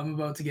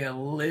about to get a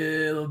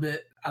little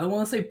bit I don't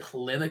want to say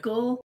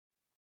political,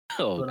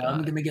 Oh but I'm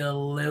god. gonna get a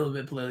little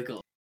bit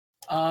political.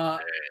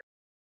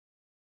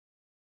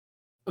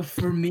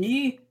 For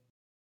me,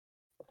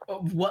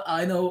 what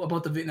I know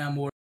about the Vietnam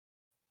War,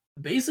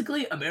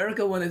 basically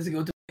America wanted to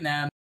go to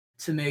Vietnam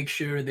to make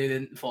sure they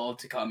didn't fall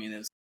to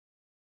communism.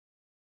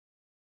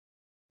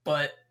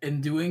 But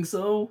in doing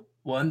so,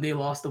 one, they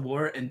lost the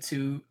war, and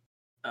two,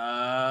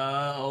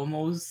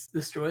 almost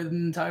destroyed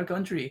an entire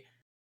country.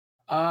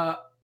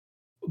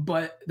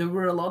 But there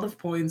were a lot of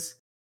points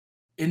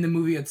in the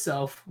movie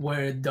itself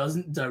where it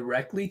doesn't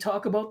directly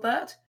talk about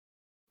that,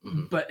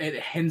 Mhm. but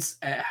it hints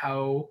at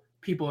how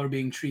people are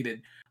being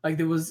treated. Like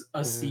there was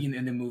a Mhm. scene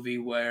in the movie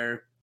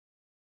where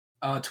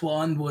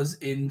Tuan was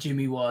in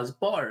Jimmy Wa's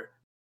bar,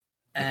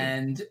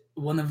 and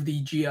one of the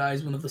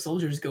GIs, one of the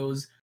soldiers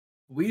goes,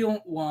 "We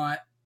don't want."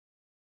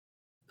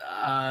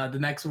 The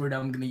next word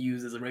I'm gonna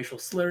use is a racial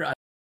slur. I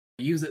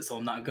don't use it, so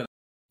I'm not gonna.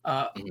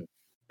 Mhm.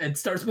 It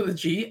starts with a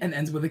G and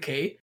ends with a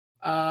K.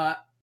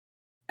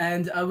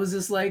 And I was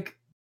just like,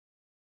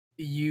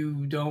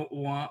 you don't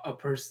want a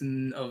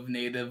person of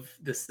native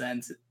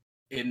descent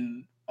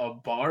in a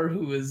bar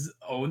who is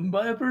owned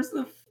by a person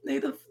of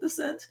native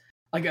descent.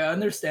 Like I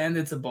understand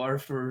it's a bar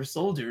for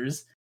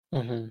soldiers,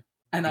 Mm-hmm.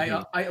 and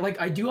Mhm.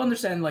 I do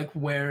understand like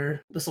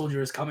where the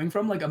soldier is coming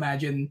from. Like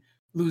imagine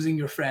losing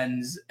your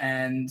friends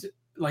and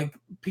like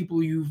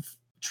people you've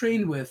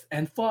trained with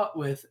and fought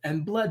with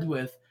and bled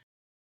with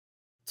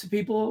to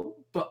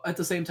people, but at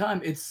the same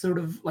time it's sort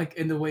of like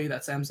in the way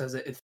that Sam says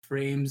it, it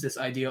frames this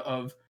idea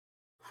of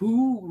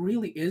who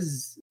really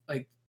is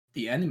like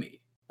the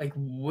enemy, like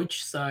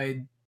which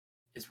side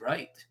is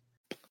right,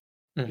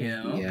 Mm-hmm. you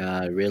know?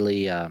 Yeah,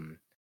 really.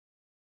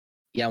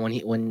 Yeah,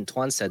 when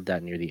Tuan said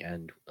that near the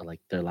end, like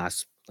their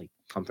last like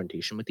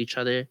confrontation with each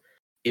other,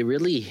 it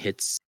really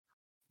hits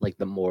like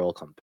the moral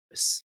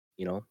compass.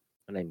 You know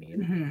what I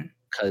mean? Mhm.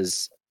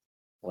 Because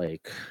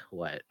like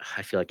what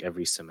I feel like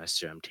every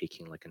semester I'm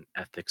taking like an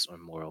ethics or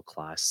moral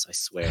class. I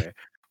swear.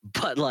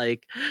 But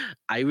like,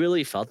 I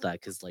really felt that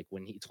because like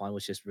when Tuan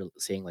was just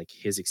saying like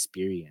his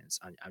experience,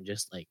 I'm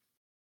just like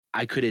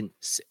I couldn't.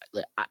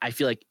 Like, I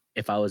feel like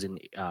if I was in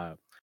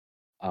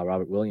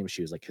Robert Williams'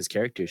 shoes, like his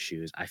character's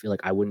shoes, I feel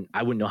like I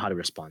wouldn't know how to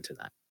respond to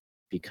that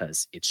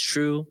because it's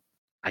true.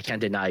 I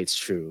can't deny it's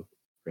true,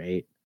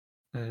 right?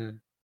 Mm-hmm.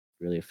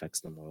 Really affects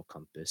the moral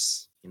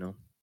compass, you know.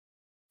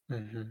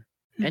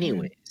 Mm-hmm.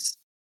 Anyways,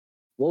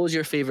 what was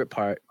your favorite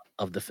part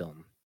of the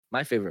film?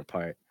 My favorite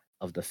part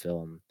of the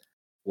film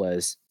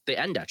was the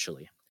end.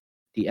 Actually,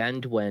 the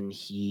end when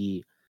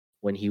he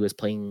was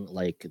playing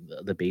like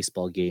the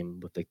baseball game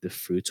with like the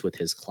fruits with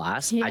his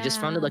class. I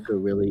just found it Yeah. like a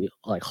really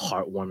like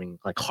heartwarming,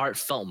 like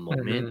heartfelt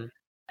moment. Mm-hmm.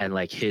 And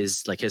like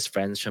his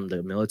friends from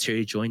the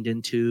military joined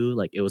in too.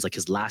 Like it was like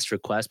his last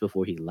request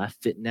before he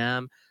left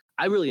Vietnam.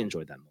 I really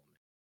enjoyed that moment.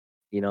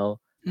 You know,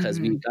 because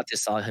we Mhm. got to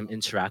saw him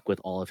interact with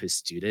all of his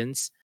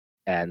students,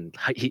 and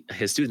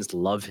his students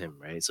love him,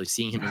 right? So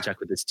seeing him interact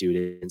with the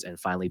students and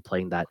finally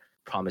playing that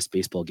promised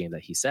baseball game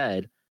that he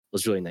said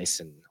was really nice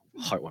and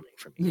heartwarming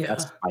for me.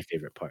 That's Yeah. my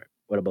favorite part.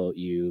 What about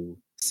you,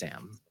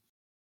 Sam?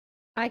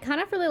 I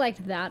kind of really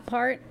liked that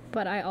part,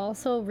 but I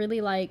also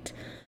really liked,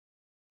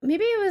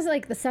 maybe it was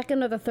like the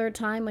second or the third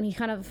time when he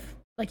kind of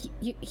like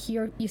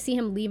you see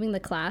him leaving the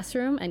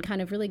classroom and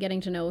kind of really getting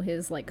to know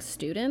his like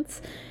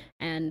students,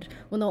 and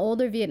when the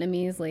older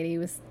Vietnamese lady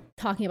was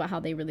talking about how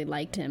they really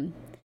liked him.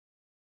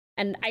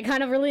 And I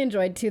kind of really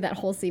enjoyed too that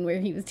whole scene where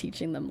he was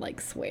teaching them like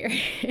swear.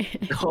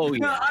 Oh Yeah,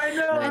 yeah, I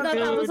know. I thought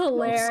that was dude.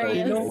 hilarious.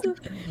 You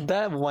know,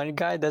 that one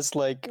guy that's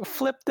like,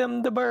 flip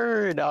them the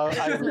bird.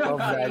 I love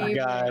that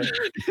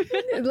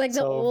guy. Like the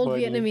So old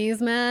funny.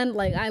 Vietnamese man,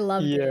 like I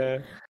loved it. Yeah.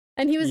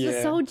 And he was just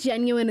Yeah. so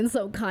genuine and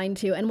so kind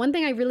too. And one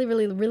thing I really,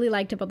 really, really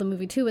liked about the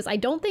movie too is I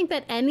don't think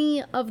that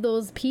any of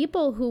those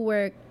people who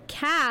were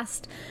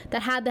cast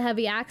that had the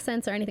heavy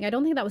accents or anything, I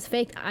don't think that was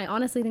faked. I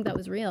honestly think that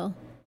was real.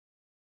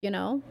 You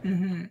know?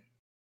 Mhm.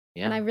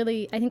 yeah. And I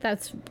think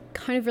that's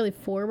kind of really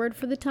forward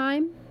for the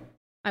time,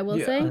 I will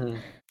Yeah. say. Mhm.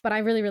 But I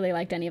really, really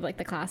liked any of like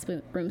the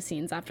classroom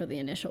scenes after the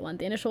initial one.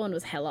 The initial one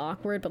was hella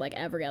awkward, but like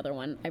every other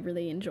one, I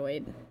really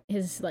enjoyed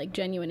his like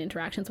genuine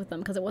interactions with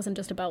them because it wasn't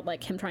just about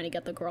like him trying to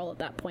get the girl at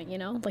that point, you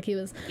know? Like he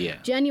was Yeah.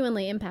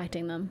 genuinely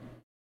impacting them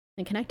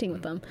and connecting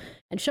with them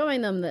and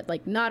showing them that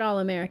like not all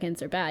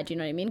Americans are bad, you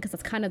know what I mean? Because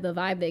that's kind of the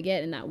vibe they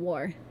get in that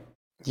war.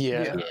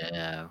 Yeah.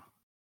 Yeah.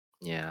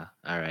 Yeah.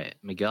 All right.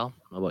 Miguel,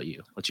 how about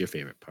you? What's your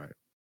favorite part?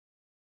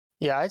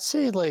 Yeah, I'd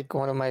say like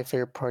one of my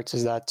favorite parts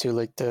is that too,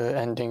 like the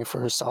ending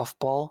for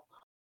softball,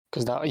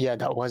 because that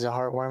was a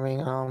heartwarming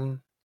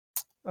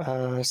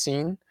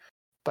scene.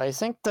 But I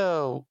think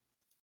the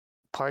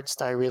parts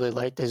that I really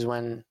liked is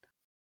when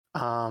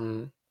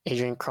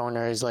Adrian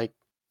Kroner is like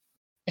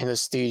in the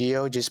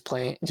studio just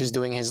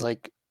doing his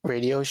like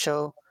radio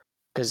show,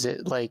 because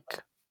it like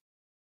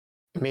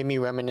made me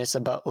reminisce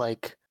about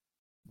like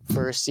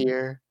first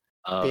year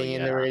Oh being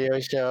in the yeah. radio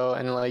show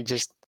and like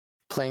just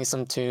playing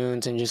some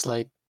tunes and just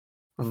like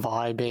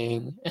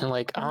vibing and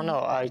like I don't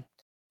know,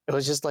 it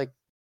was just like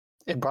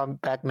it brought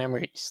back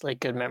memories, like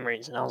good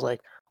memories, and I was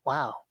like,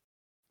 wow,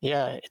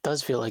 yeah, it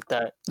does feel like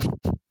that.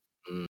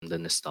 The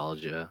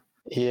nostalgia.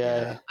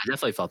 Yeah, I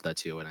definitely felt that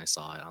too when I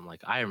saw it. I'm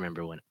like, I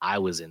remember when I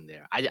was in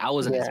there. I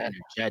wasn't as yeah,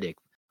 energetic.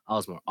 I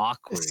was more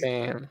awkward.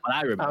 same. But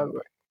I Um,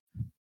 remember.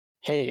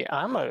 hey,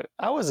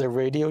 I was a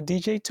radio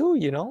DJ too,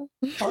 you know.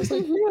 I was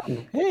like,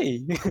 damn,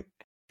 hey, I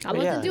But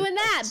wasn't yeah, doing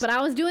that, but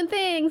I was doing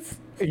things.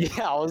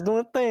 yeah, I was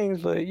doing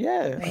things, but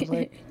yeah, I was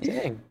like,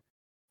 dang,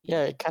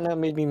 yeah, it kind of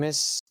made me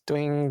miss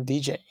doing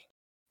DJ.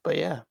 But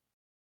yeah,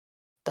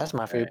 that's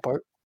my favorite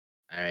part.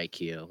 All right,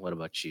 Keo. What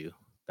about you?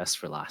 Best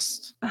for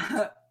last.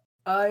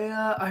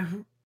 I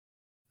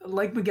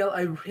like Miguel.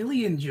 I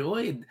really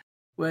enjoyed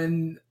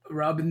when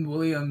Robin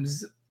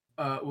Williams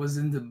was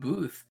in the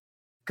booth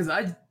because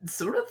I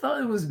sort of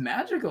thought it was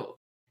magical.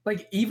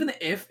 Like even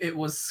if it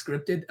was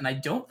scripted, and I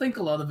don't think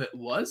a lot of it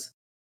was,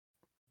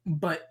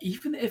 but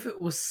even if it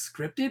was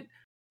scripted,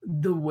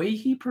 the way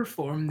he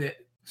performed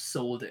it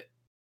sold it.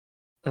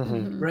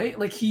 Hmm. Right?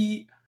 Like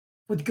he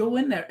would go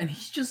in there and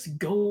he just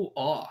go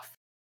off.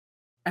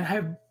 And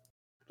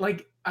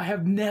I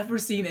have never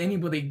seen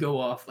anybody go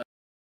off like,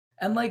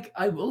 and like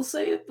I will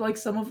say like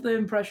some of the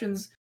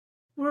impressions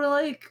were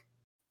like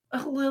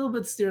a little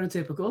bit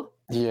stereotypical,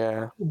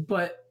 Yeah.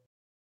 but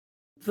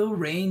the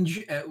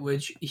range at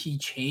which he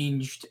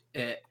changed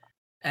it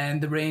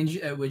and the range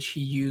at which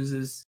he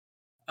uses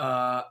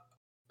uh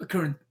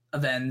current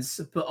events,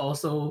 but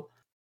also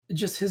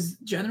just his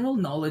general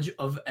knowledge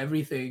of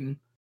everything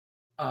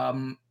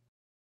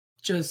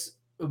just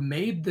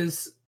made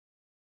this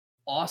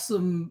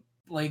awesome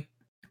like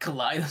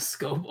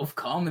kaleidoscope of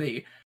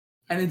comedy,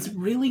 and it's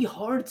really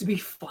hard to be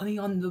funny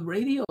on the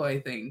radio, I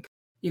think,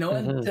 you know,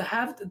 and Mhm. to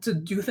have to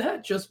do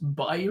that just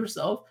by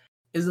yourself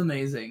is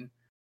amazing.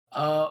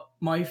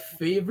 My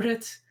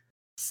favorite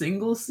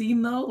single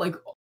scene though, like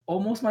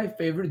almost my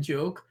favorite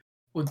joke,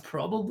 would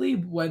probably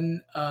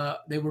when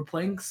they were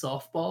playing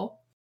softball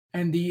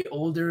and the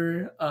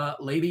older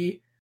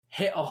lady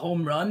hit a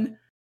home run,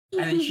 and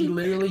then she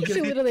literally just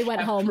She literally went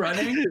kept home.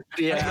 running.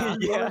 Yeah.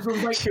 Yeah, I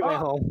was like, she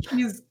went "Oh, home.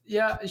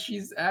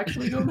 she's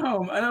actually going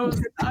home," and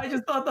I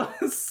just thought that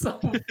was so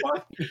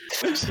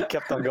funny. She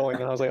kept on going,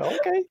 and I was like,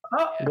 okay,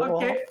 Oh, go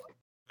okay.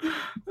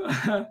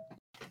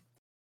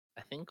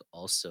 I think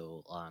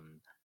also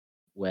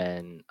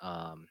when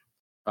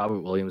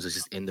Robert Williams was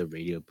just in the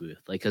radio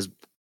booth, like his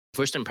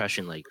first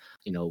impression, like,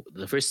 you know,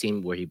 the first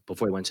scene where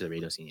before he went to the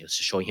radio scene, it was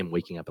just showing him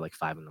waking up at like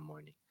 5 a.m.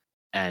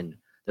 And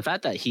the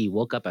fact that he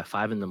woke up at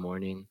 5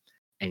 a.m.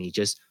 and he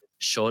just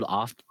showed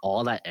off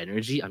all that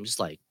energy, I'm just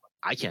like,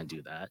 I can't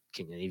do that.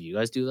 Can any of you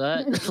guys do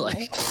that?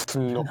 Like,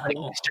 no. like,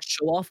 just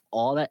show off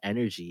all that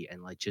energy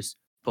and like just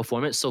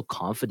perform it so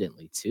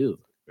confidently too,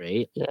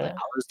 right? Like, Yeah.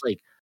 I was like,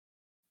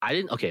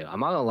 okay, I'm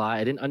not gonna lie,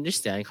 I didn't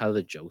understand kind of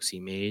the jokes he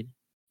made,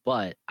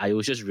 but I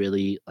was just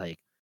really like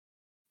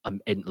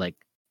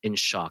in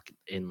shock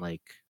in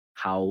like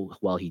how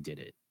well he did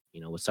it.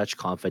 With such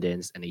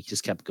confidence, and he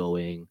just kept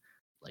going.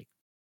 Like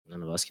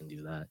none of us can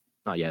do that,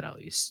 not yet at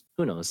least.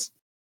 Who knows?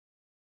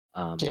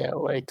 Yeah,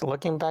 like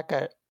looking back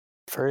at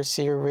first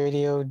year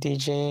radio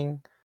DJing,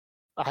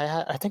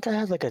 I think I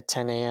had like a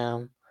 10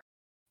 a.m.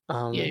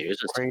 Yeah, yours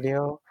was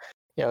radio.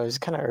 Yeah, it was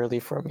kind of early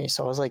for me,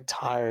 so I was like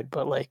tired,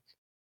 but like,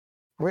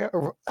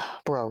 bro,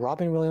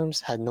 Robin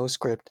Williams had no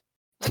script.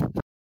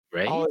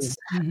 right.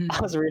 Mhm.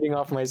 I was reading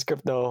off my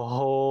script the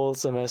whole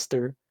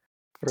semester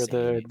for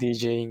the Same.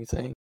 DJing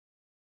thing.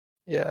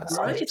 Yeah, I was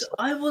Right? just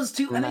I was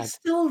too, and I mad.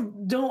 still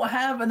don't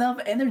have enough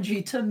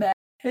energy to match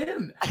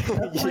him. That's why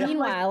I'm like,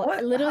 Meanwhile,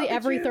 what? literally How did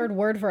every you- third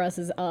word for us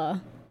is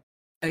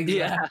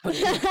Exactly.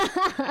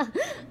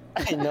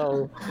 I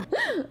know.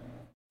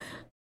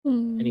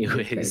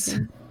 Anyways,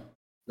 Crazy.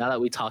 now that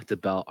we talked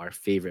about our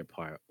favorite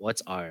part,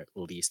 what's our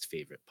least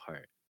favorite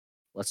part?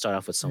 Let's start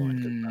off with someone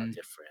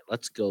different.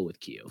 Let's go with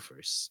Keo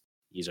first.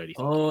 He's already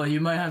thinking. Oh, you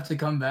might have to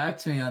come back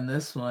to me on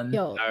this one.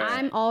 Yo, right.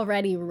 I'm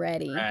already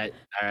ready. All right,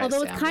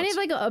 Although it's Sam, kind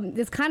what's- of like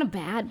it's kind of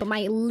bad, but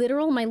my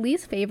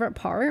least favorite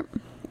part.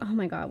 Oh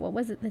my god, what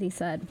was it that he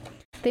said?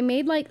 They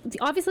made like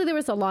obviously there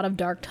was a lot of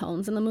dark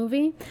tones in the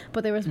movie,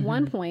 but there was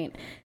one point,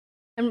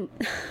 and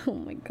oh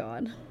my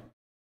god,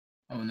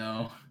 Oh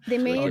no. they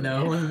made Oh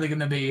no. What is it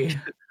gonna be?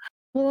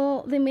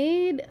 well they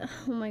made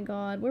oh my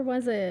god, where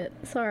was it?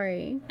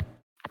 Sorry.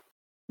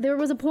 There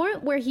was a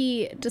point where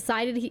he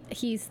decided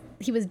he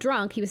was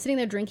drunk. He was sitting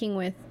there drinking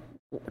with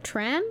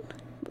Tran.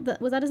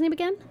 Was that his name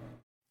again?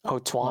 Oh,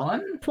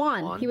 Twan.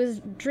 Twan. Twan? He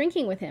was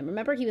drinking with him.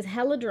 Remember, he was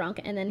hella drunk,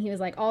 and then he was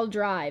like, "I'll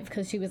drive,"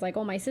 because she was like,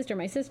 "Oh, my sister,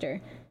 my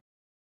sister."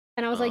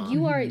 And I was like,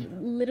 "You are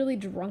literally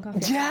drunk off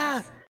your Yeah,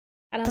 ass."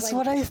 And I was that's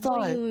like, what I What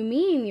thought. do you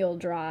mean you'll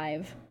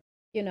drive?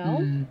 You know?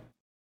 Mhm.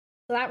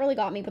 So that really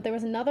got me. But there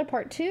was another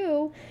part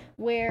too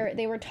where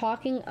they were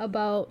talking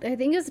about. I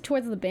think it was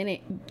towards the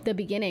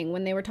beginning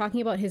when they were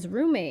talking about his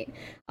roommate.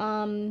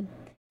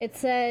 It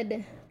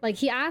said like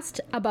he asked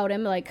about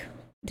him like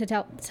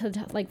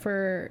like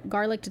for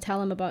Garlic to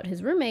tell him about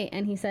his roommate,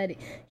 and he said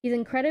he's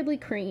incredibly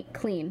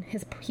clean.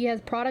 He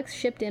has products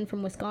shipped in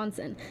from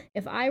Wisconsin.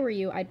 If I were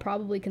you, I'd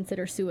probably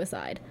consider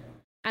suicide.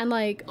 And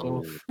like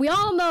Oh, we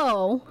all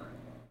know,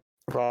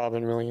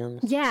 Robin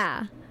Williams.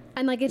 yeah.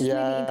 And like it just made me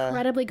Yeah.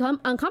 incredibly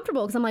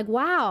uncomfortable because I'm like,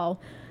 wow,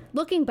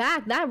 looking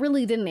back, that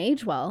really didn't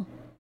age well.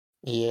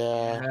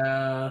 Yeah.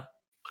 Yeah.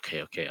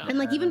 okay. And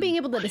like even being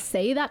able to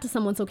say that to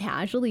someone so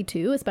casually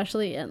too,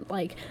 especially in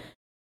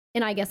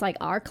I guess like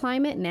our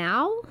climate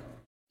now,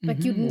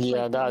 like you Mhm.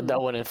 Yeah,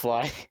 that wouldn't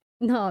fly.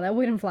 no, that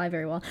wouldn't fly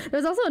very well.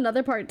 There's also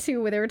another part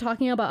too where they were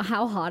talking about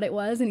how hot it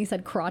was, and he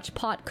said crotch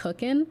pot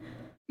cooking,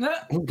 and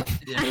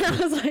I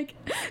was like,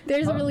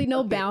 there's really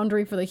no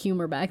boundary for the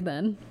humor back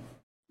then.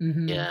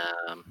 Mhm. Yeah.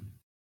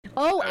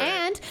 Oh, Alright.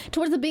 and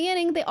towards the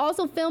beginning, they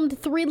also filmed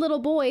 3 little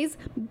boys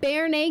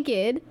bare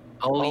naked.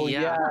 Oh,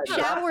 yeah.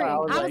 Showering. I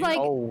was like,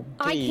 oh,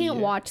 I can't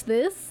gee. watch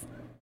this.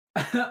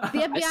 The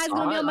FBI is saw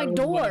gonna be it. on my I was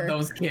one of door.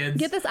 those kids.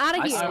 Get this out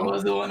of I here. saw I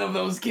was one of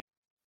those kids.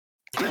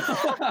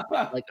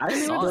 Like I And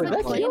they saw were it. just I'm like that's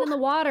like, playing in the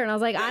water, and I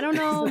was like, I don't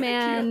know, Thank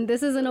man,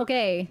 this isn't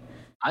okay.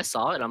 I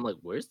saw it. And I'm like,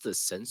 where's the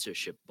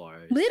censorship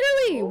bars?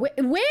 Literally,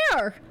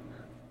 where?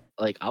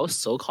 Like I was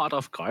so caught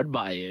off guard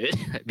by it.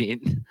 I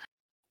mean,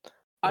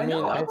 I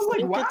know. I was like,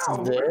 think wow.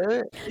 it's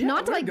there. Yeah,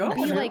 Not to we're like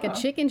going, be like a yeah.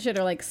 chicken shit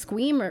or like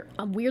scream or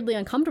weirdly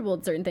uncomfortable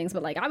at certain things,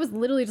 but like I was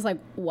literally just like,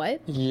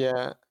 what?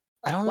 Yeah.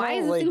 I don't Why know.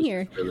 is this like, in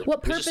here? really- What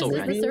it was purpose just so is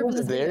random. this maybe it serve in was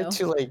this there video?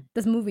 to like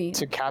This movie.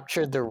 to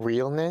capture the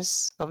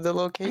realness of the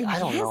location. I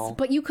don't Yes, know.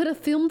 but you could have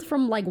filmed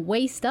from like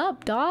waist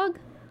up, dog.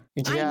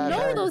 Yeah, I know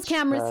that those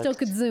cameras still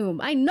could tracks.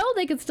 zoom. I know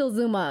they could still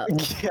zoom up.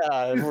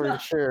 Yeah, for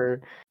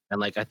sure.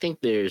 and like I think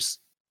there's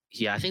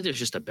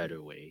just a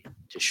better way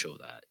to show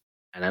that,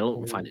 and I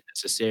don't find it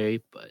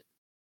necessary, but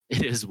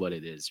it is what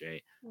it is,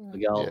 right?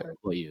 Miguel, Yeah. what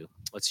about you?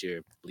 What's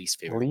your least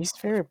favorite? Least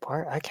favorite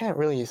part? I can't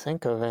really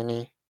think of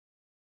any.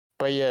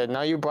 But yeah,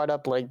 now you brought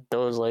up like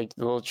those like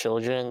little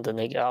children, then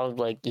I was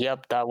like,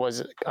 yep, that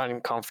was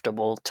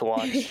uncomfortable to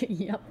watch.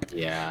 Yep.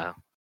 Yeah.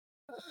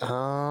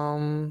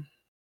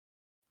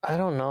 I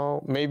don't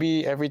know.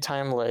 Maybe every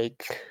time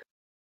like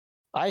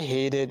I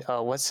hated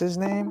what's his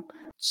name?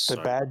 The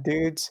Sorry, bad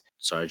dudes,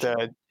 Sergeant.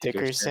 the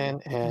Dickerson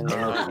and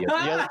I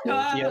don't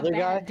know the other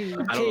guy. Bad dude. I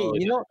don't Okay, know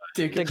you know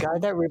Dick- the guy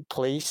that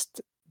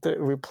replaced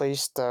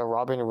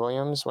Robin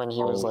Williams when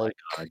he was Oh my like,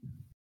 God.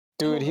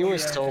 dude, he Oh,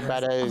 was yeah. so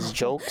bad at his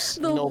jokes.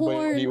 The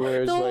Nobody horn.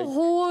 was The like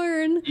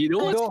horn. You know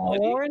the what's funny?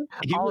 horn.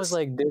 He I was was-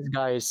 like, this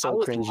guy is I so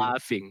was cringy.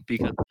 laughing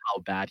because of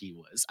how bad he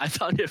was. I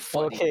found it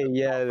funny. Okay,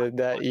 yeah,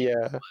 that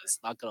yeah. Was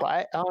not gonna.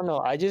 But I don't know.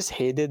 I just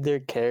hated their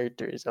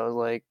characters. I was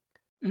like,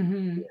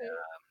 Mhm.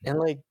 and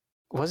like,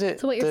 was it?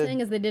 So what you're saying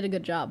is they did a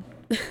good job.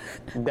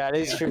 that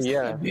is true.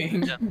 Yeah,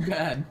 Being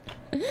bad.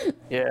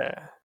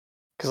 yeah.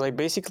 Because like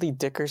basically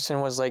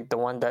Dickerson was like the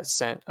one that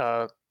sent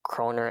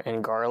Kroner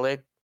and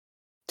Garlic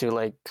to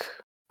like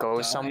go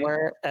Die?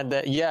 somewhere, and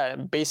that yeah,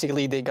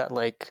 basically they got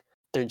like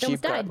their They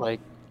almost jeep got died. like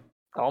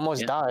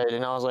almost Yeah. died,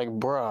 and I was like,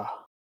 bruh,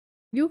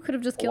 You could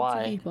have just killed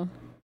Why? 2 people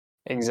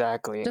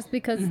exactly. just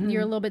because Mhm.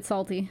 you're a little bit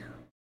salty.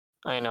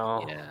 I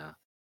know. Yeah.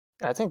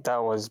 I think that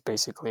was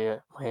basically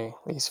it, my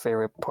least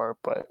favorite part,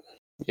 but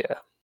yeah.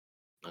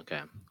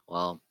 Okay.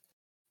 Well,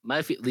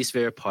 my least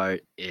favorite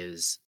part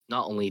is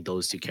not only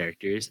those two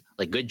characters.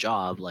 Like, good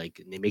job. Like,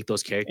 they make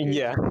those characters.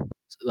 Yeah.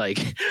 Like,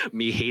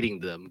 me hating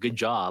them. Good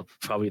job.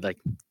 Probably like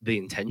the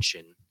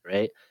intention,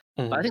 right?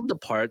 But I Mhm. think the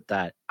part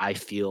that I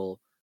feel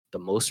the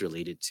most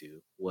related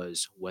to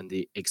was when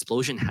the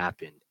explosion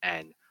happened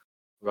and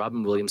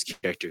Robin Williams'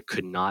 character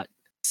could not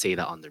say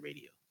that on the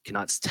radio,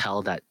 cannot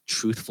tell that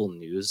truthful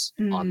news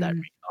on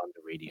Mm.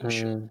 the radio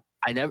show.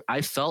 Mm.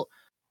 I felt,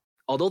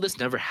 although this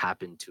never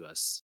happened to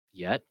us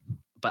yet,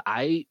 but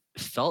I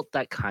felt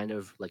that kind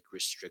of like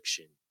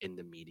restriction in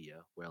the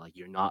media where like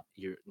you're not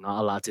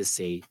allowed to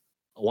say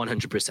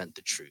 100%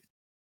 the truth.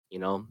 You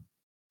know,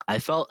 I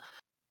felt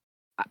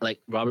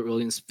like Robert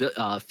Williams'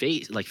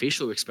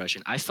 facial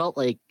expression. I felt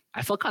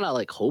kind of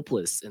like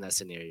hopeless in that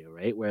scenario,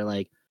 right? Where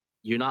like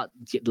you're not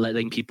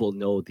letting people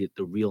know the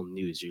real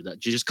news. You're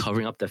just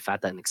covering up the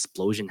fact that an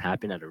explosion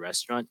happened at a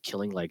restaurant,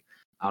 killing like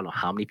I don't know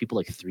how many people,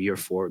 like 3 or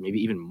 4, maybe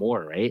even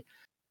more, right?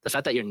 The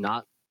fact that you're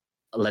not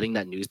letting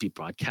that news be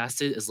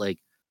broadcasted is like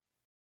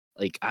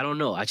I don't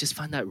know. I just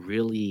find that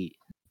really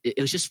it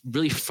was just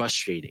really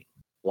frustrating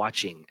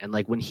watching. And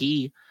like when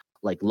he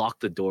like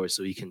locked the door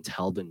so he can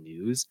tell the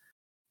news,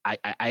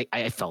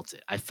 I felt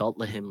it. I felt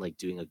like him like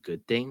doing a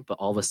good thing, but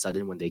all of a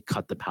sudden when they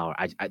cut the power,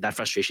 that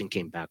frustration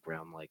came back where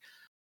I'm like,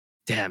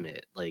 damn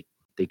it, like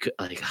they could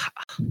like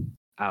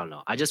I don't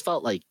know. I just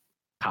felt like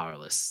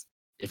powerless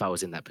if I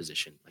was in that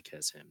position like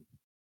as him.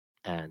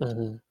 And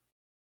Mhm.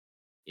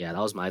 yeah,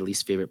 that was my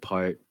least favorite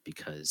part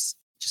because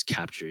it just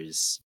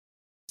captures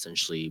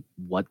essentially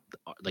what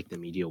like the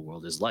media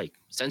world is like.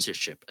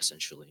 Censorship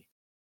essentially,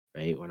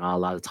 right? We're not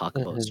allowed to talk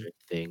about Mhm. certain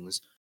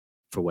things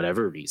for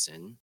whatever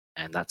reason,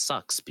 and that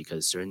sucks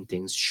because certain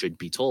things should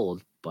be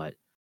told, but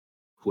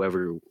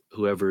whoever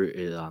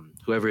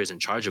is in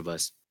charge of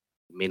us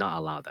may not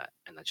allow that,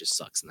 and that just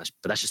sucks. But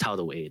that's just how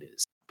the way it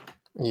is.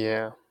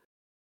 Yeah.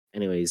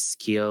 Anyways,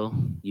 Keo,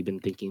 you've been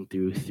thinking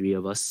through 3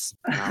 of us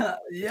now.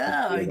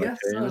 Yeah, Three I of our guess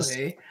so. turns.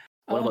 Hey,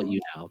 What about you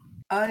now?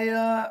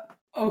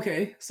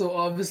 Okay, so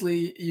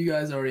obviously you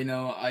guys already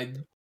know I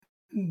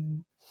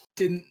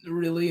didn't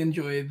really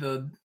enjoy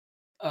the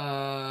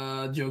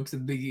jokes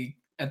at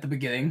the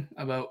beginning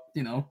about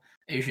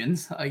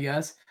Asians, I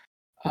guess.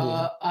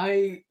 Yeah.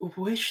 I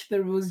wish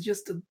there was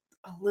just a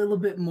little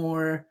bit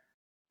more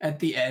at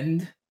the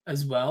end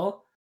as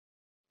well,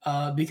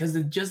 because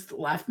it just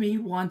left me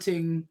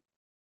wanting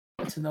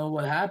to know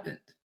what happened.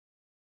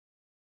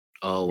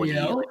 Oh, when You he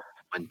know, like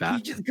went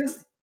back.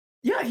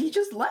 he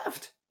just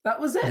left. That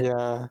was it.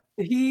 Yeah.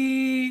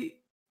 He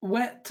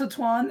went to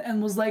Tuan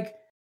and was like,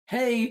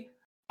 "Hey,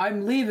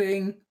 I'm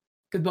leaving.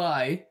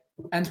 Goodbye."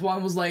 And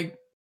Tuan was like,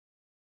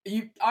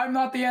 I'm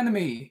not the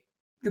enemy.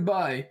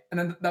 Goodbye." And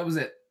then that was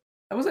it.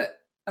 That was it.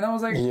 And I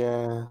was like,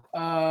 Yeah.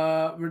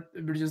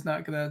 we're just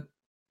not gonna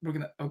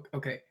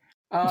okay.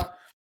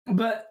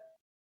 But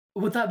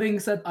with that being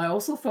said, I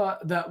also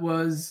thought that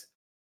was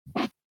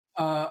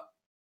uh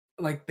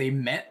like they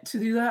meant to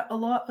do that a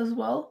lot as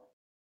well,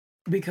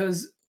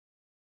 because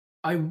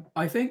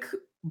I think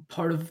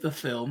part of the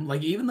film,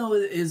 like even though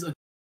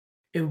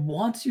it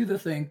wants you to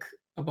think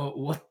about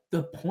what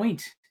the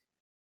point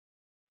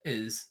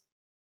is,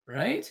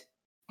 right?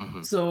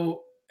 Mhm.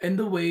 So in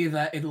the way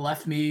that it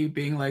left me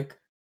being like,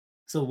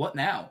 so what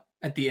now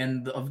at the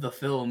end of the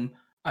film,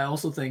 I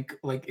also think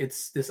like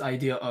it's this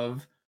idea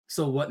of,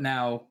 so what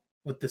now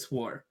with this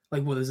war?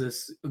 Like what is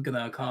this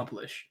gonna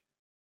accomplish?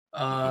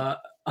 Mhm.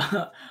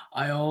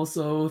 I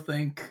also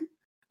think,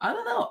 I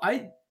don't know,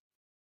 I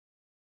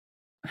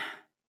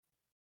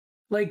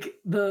like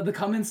the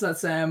comments that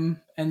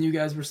Sam and you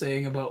guys were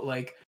saying about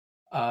like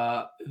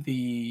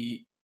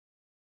the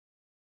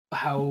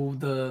how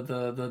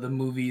the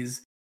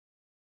movies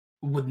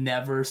would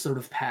never sort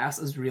of pass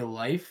as real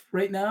life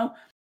right now.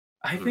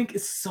 I Mhm. think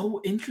it's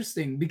so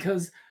interesting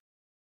because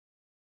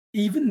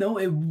even though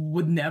it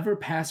would never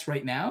pass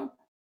right now,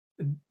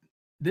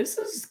 this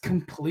is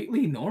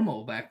completely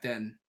normal back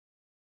then,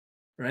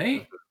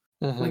 right?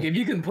 Like Mhm. if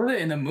you can put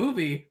it in a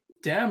movie,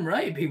 damn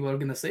right people are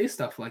gonna say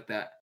stuff like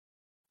that.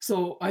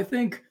 So I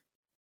think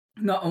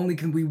not only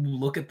can we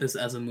look at this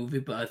as a movie,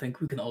 but I think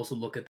we can also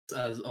look at this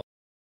as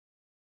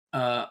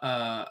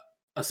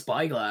a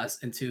spyglass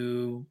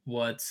into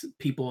what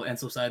people and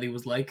society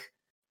was like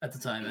at the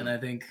time, and Mhm. I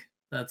think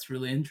that's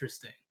really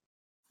interesting.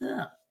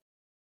 Yeah.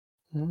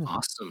 Mm.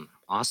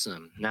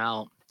 Awesome.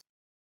 Now,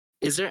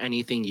 is there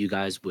anything you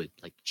guys would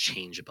like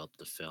change about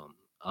the film?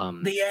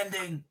 The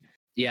ending.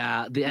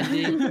 Yeah, the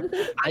ending.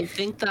 I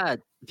think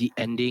that the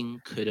ending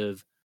could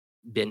have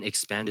been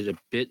expanded a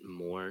bit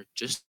more,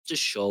 just to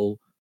show,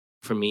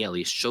 for me at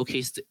least,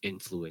 showcase the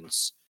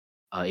influence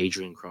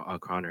Adrian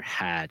Croner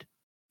had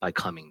by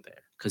coming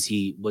there. Because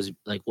he was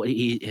like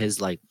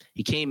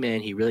he came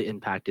in, he really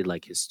impacted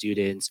like his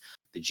students,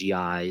 the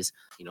GIs,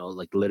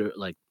 like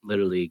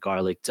literally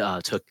Garlic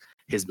took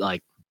his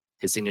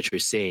his signature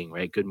saying,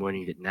 right, "Good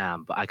morning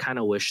Vietnam." But I kind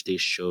of wish they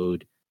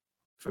showed,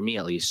 for me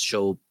at least,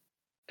 show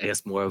I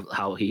guess more of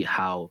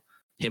how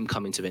him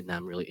coming to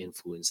Vietnam really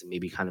influenced and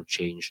maybe kind of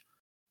change,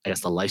 I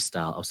guess, the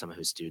lifestyle of some of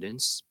his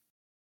students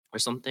or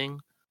something.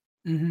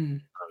 Mm-hmm.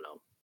 I don't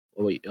know.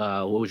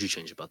 What would you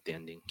change about the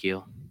ending,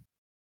 Kyo?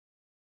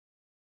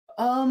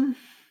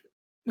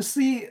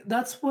 See,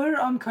 that's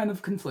where I'm kind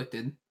of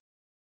conflicted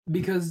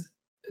because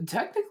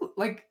technically,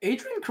 like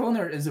Adrian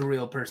Kroner is a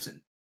real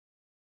person.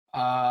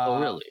 Oh,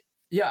 really?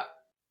 Yeah.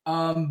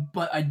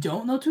 But I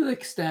don't know to the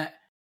extent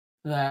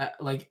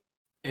that like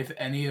if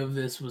any of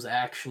this was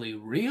actually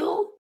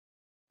real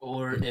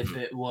or if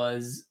it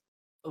was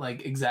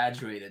like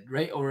exaggerated,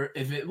 right? Or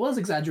if it was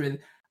exaggerated,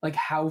 like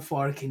how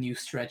far can you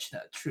stretch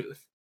that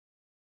truth?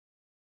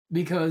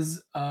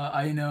 Because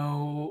I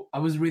know I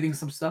was reading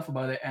some stuff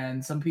about it,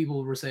 and some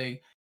people were saying,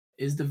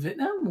 "Is the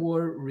Vietnam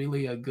War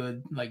really a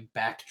good like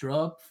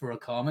backdrop for a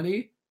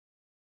comedy?"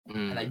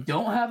 And I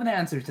don't have an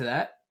answer to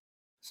that,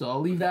 so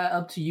I'll leave that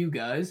up to you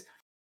guys.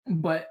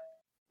 But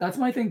that's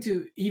my thing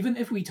too. Even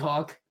if we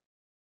talk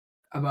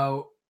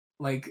about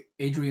like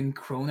Adrian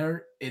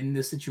Kroner in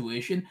this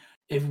situation,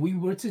 if we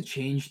were to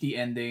change the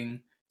ending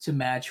to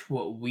match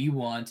what we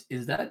want,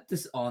 is that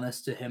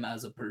dishonest to him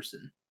as a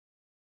person?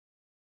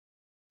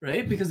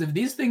 Right? Because if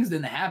these things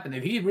didn't happen,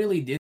 if he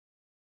really did,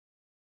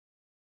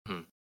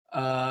 Hmm.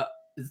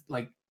 it's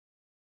like,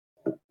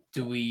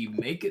 do we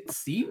make it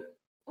seem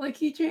like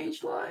he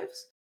changed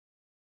lives?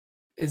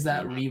 Is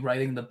that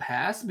rewriting the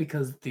past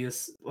because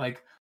this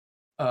like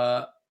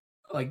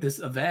this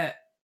event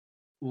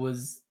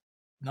was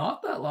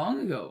not that long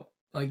ago?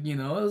 Like, you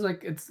know, it was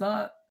like it's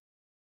not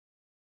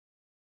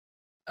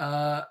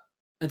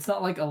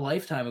like a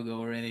lifetime ago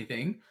or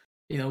anything.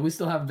 You know, we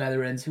still have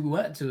veterans who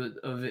went to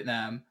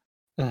Vietnam.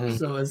 Mhm.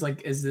 So it's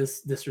like, is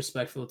this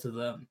disrespectful to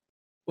them?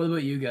 What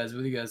about you guys?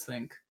 What do you guys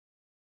think?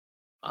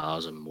 That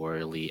was a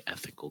morally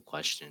ethical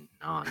question.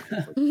 No,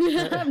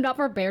 I'm not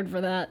prepared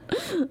for that.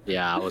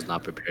 yeah, I was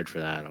not prepared for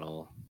that at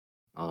all.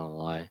 I don't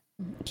lie.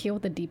 Kill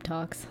with the deep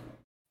talks.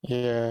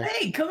 Yeah.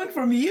 Hey, coming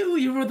from you,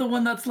 you were the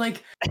one that's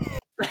like,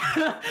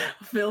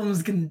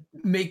 films can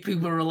make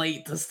people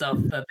relate to stuff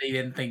that they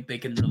didn't think they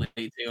can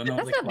relate to. And I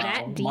was That's like, not wow,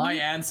 that deep. my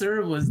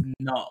answer was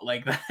not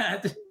like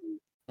that.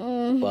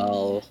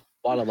 Well,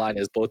 bottom line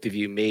is both of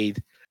you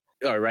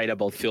are right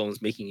about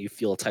films making you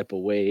feel a type of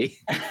way.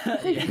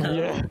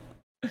 Yeah.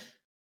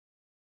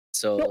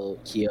 So,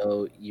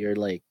 Kyo, you're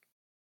like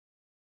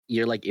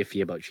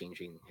iffy about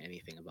changing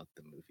anything about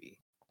the movie.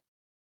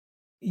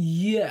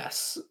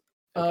 Yes.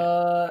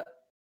 Okay.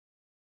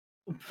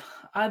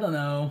 I don't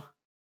know.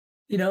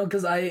 You know,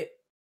 because The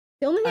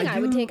only thing I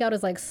would do- take out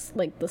is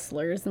like the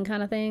slurs and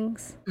kind of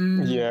things.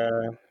 Yeah.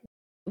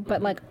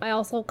 But like I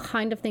also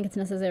kind of think it's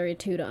necessary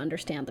too to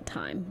understand the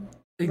time.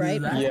 Right? Exactly.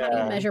 Because how do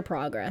you Yeah. measure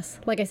progress?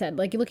 Like I said,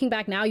 like you're looking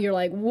back now, you're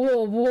like,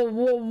 whoa, whoa,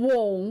 whoa,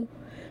 whoa.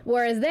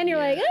 Whereas then you're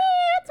like,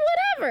 it's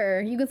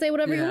whatever. You can say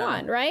whatever you Yeah.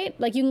 want, right?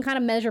 Like you can kind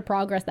of measure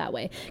progress that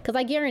way. Because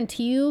I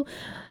guarantee you,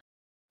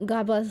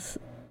 God bless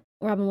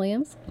Robin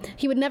Williams,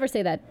 he would never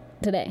say that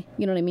today.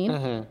 You know what I mean?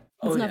 Mhm.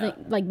 It's nothing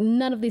like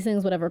none of these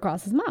things would ever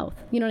cross his mouth.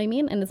 You know what I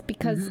mean? And it's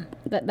because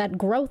that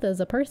growth as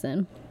a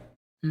person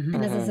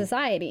and as a Mhm.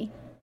 society.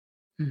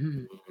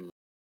 Mhm.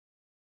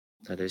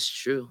 That is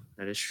true.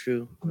 That is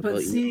true. What But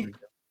about you, see, Mika?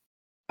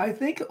 I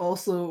think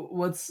also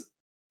what's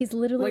He's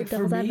literally Like, a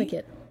for devil's me-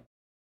 advocate.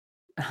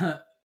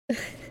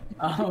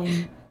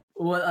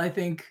 what I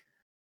think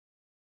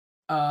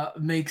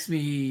makes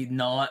me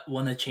not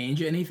want to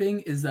change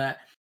anything is that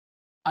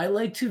I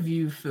like to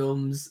view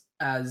films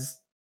as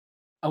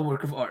a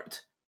work of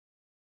art.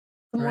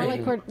 More Right.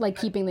 like for like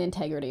keeping the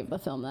integrity of the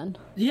film then.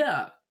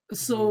 Yeah.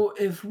 So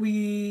if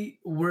we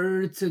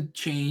were to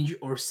change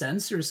or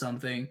censor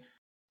something,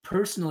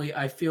 personally,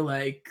 I feel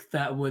like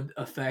that would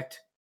affect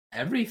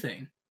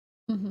everything.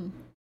 Mm-hmm.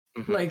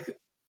 Mhm.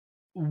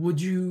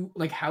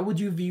 Like, how would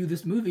you view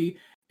this movie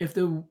if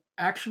there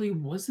actually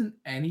wasn't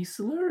any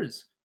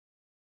slurs?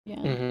 Yeah.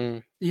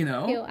 Mhm. You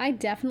know? Yo, I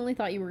definitely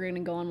thought you were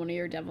gonna go on one of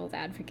your devil's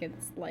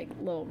advocates like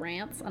little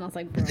rants, and I was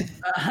like, bro,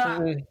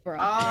 bro.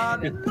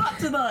 Not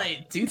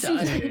tonight. Too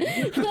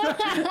tired.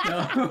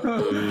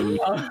 No.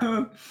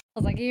 I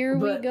was like, here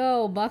we but-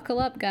 go, buckle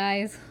up,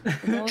 guys, we're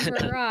going for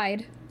a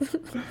ride.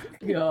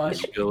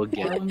 Gosh. Go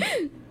again.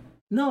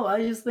 No,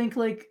 I just think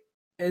like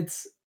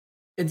it's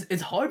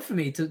hard for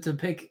me to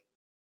pick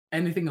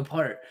anything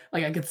apart.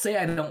 Like I could say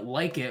I don't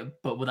like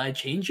it, but would I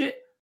change it?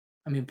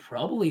 I mean,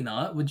 probably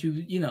not. Would you,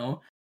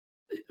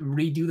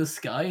 redo the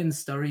sky in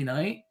Starry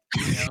Night?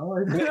 You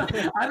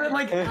know? I don't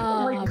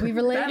like. We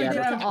related that it to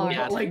example, art.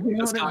 but, like, you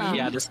know what I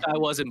mean? The sky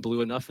wasn't blue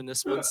enough in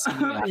this one scene.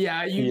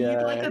 Yeah, you need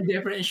like Yeah. a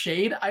different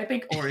shade. I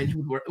think orange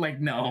would work. Like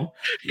no,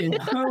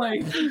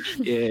 like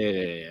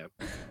Yeah.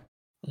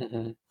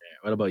 Mhm.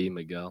 What about you,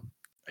 Miguel?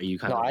 Are you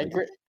kind No, of I like,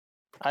 agree.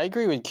 I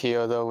agree with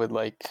Kyo though with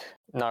like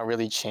not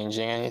really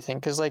changing anything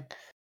because like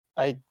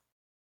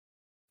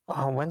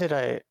when did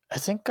I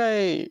think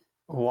I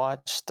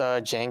watched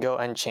Django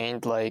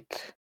Unchained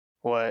like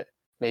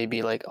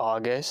maybe like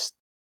August,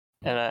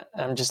 and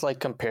I'm just like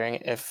comparing.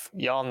 If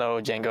y'all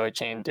know Django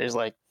Unchained, there's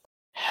like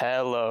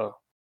hella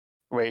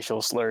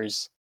racial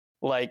slurs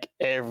like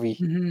every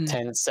Mhm.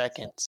 10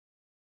 seconds.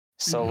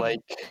 So Mhm.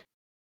 like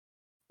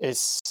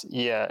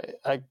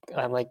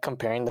I'm like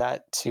comparing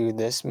that to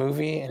this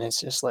movie, and it's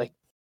just like,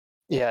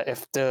 yeah,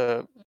 if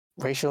the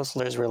racial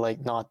slurs were like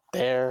not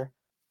there,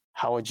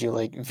 how would you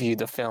like view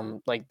the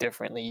film like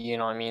differently? You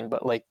know what I mean?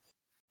 But like,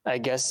 I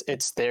guess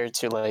it's there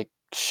to like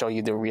show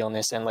you the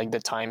realness and like the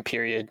time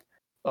period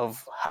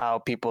of how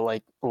people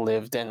like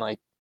lived and like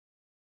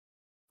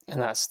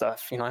and that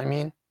stuff. You know what I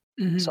mean?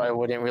 So Mhm. I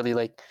wouldn't really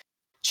like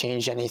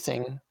change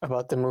anything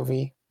about the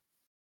movie.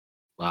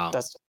 Wow.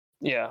 That's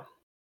yeah,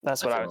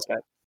 that's I what I feel would say.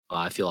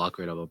 I feel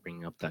awkward about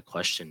bringing up that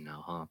question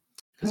now, huh?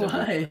 Because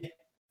Why?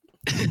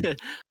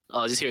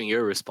 just hearing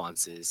your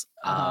responses,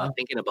 Uh-huh.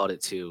 thinking about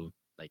it too.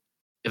 Like,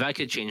 if I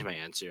could change my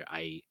answer,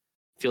 I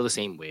feel the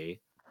same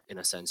way in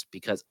a sense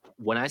because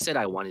when I said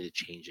I wanted to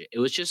change it, it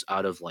was just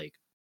out of like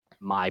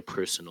my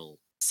personal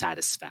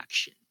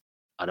satisfaction,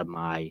 out of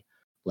my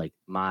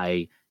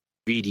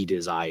greedy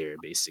desire,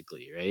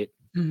 basically, right?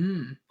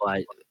 Mhm.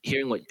 But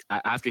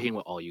after hearing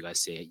what all you guys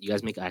say, you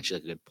guys make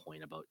actually like a good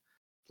point about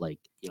like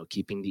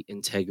keeping the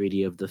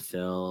integrity of the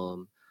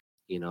film,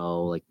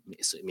 like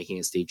making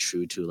it stay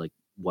true to like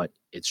what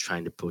it's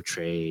trying to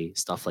portray,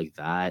 stuff like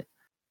that.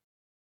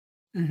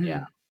 Yeah.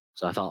 Mhm.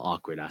 So I felt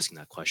awkward asking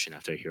that question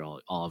after I hear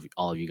all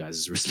of you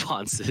guys'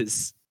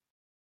 responses.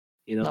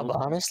 No, but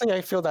honestly,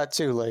 I feel that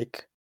too.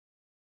 Like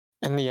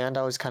in the end,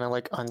 I was kind of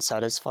like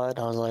unsatisfied.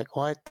 I was like,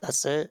 "What?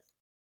 That's it?"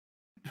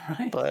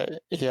 Right.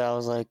 But yeah, I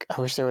was like, I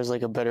wish there was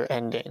like a better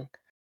ending.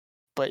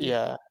 But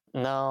Yeah.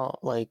 yeah, now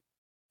like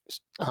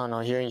I don't know,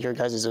 hearing your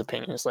guys'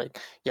 opinions, like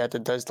yeah,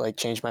 that does like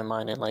change my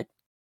mind and like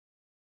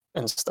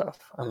and stuff.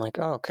 I'm like,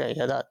 oh, okay,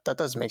 yeah, that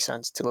does make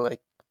sense to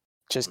like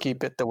just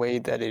keep it the way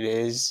that it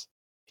is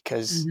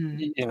because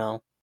Mhm. you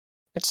know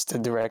it's the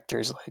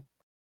director's like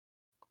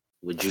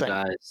Would you thing.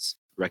 guys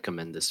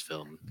recommend this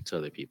film to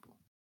other people?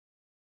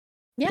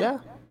 Yeah,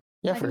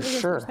 Yeah, I for think it gives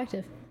sure.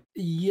 perspective.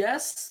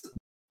 Yes,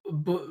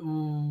 but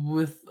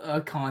with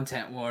a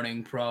content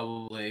warning,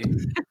 probably.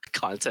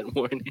 Content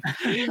warning.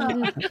 You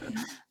know,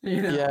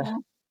 Yeah.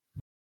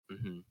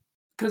 hmm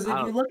because if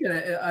I you look at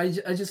it,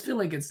 I just feel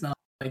like it's not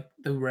like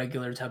the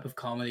regular type of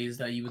comedies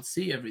that you would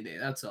see every day.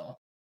 That's all.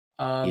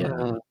 Yeah.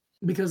 Mhm.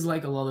 Because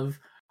like a lot of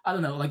I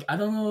don't know, like I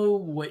don't know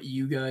what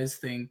you guys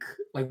think,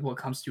 like what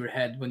comes to your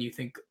head when you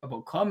think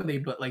about comedy,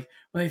 but like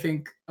when I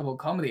think about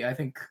comedy, I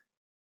think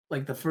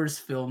like the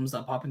first films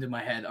that pop into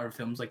my head are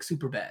films like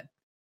Superbad,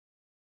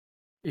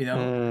 you know,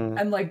 Mm.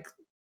 and like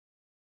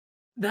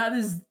that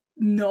is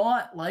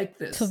not like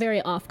this. So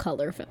very off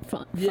color.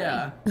 Funny.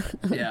 Yeah,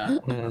 yeah.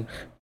 Mhm.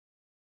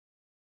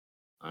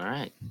 All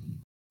right.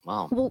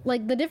 Wow. Well,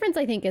 like the difference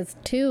I think is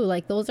too,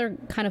 like those are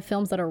kind of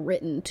films that are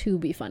written to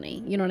be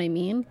funny. You know what I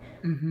mean?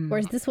 Mhm.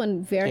 Whereas this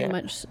one very Yeah.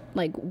 much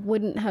like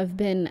wouldn't have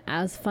been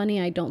as funny,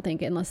 I don't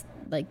think, unless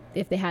like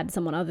if they had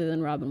someone other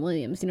than Robin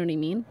Williams. You know what I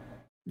mean?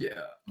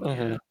 Yeah.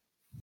 Mhm.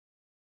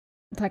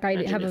 Like I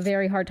Imagine have a if-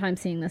 very hard time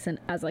seeing this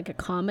as like a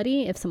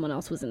comedy if someone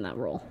else was in that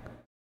role.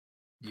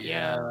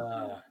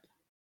 Yeah.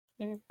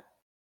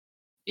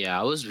 Yeah,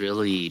 I was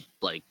really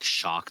like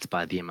shocked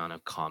by the amount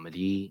of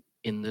comedy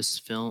in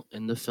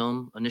the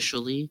film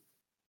initially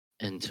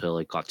until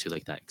it got to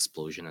like that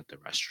explosion at the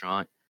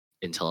restaurant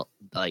until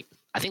like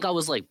I think I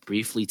was like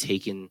briefly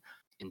taken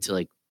into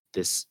like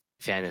this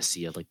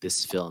fantasy of like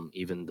this film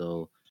even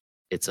though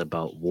it's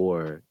about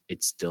war,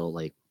 it's still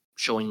like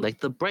showing like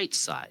the bright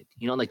side.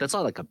 Like that's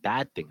not like a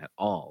bad thing at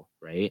all,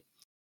 right?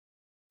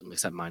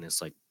 Except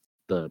minus like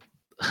the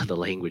the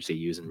language they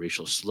use and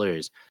racial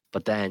slurs.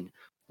 But then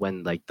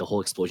when like the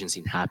whole explosion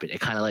scene happened, it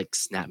kind of like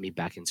snapped me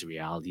back into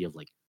reality of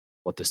like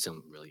what this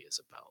film really is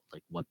about,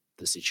 like what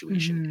the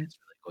situation Mhm. is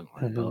really going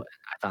on about. And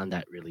I find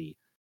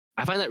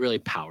that really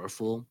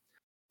powerful.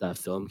 That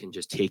film can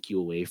just take you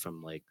away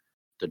from like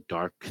the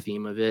darker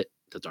theme of it,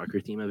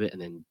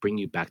 and then bring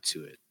you back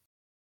to it.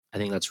 I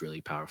think that's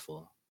really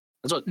powerful.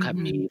 That's what kept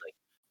me Mhm. like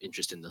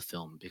interested in the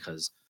film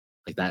because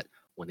like that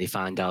when they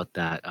found out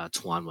that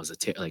Tuan was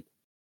like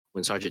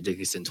when Sergeant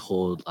Dickinson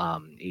told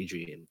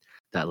Adrian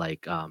that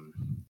like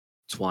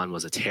Tuan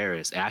was a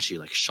terrorist, it actually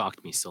like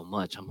shocked me so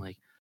much. I'm like,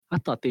 I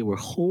thought they were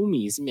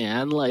homies,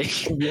 man.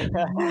 Like, Yeah.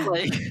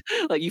 like,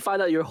 like you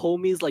find out your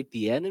homies like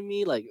the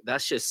enemy. Like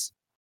that's just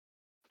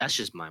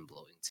mind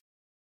blowing,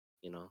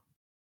 you know.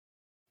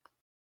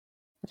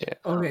 Yeah.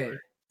 Okay.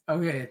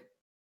 Okay.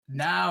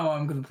 Now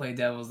I'm gonna play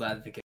devil's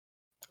advocate.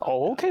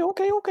 Oh, okay. Oh,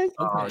 Okay.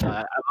 no,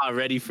 I'm not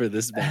ready for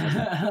this,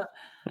 man.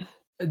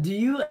 Do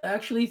you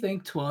actually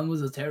think Tuan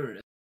was a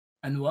terrorist,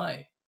 and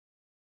why?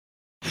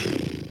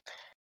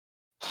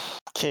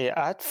 Okay,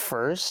 at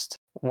first,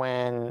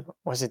 when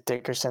was it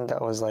Dickerson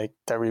that was like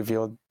that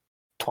revealed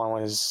Twan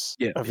was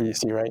Yeah, a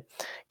VC, right?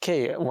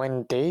 Okay,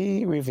 when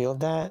they revealed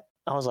that,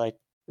 I was like,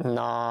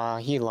 nah,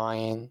 he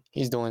lying.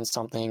 He's doing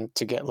something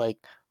to get like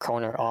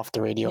Kroner off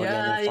the radio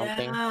again or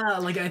something. Yeah.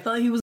 Like I thought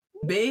he was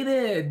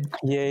baited.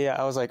 Yeah.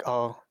 I was like,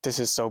 oh, this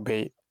is so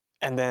bait.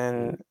 And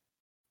then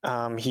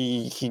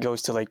he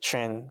goes to like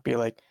Trin, be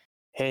like,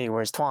 hey,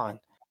 where's Twan?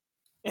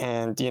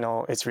 And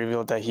it's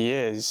revealed that he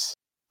is.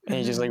 and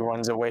he just like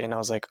runs away, and I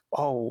was like,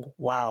 oh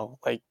wow,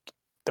 like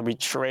the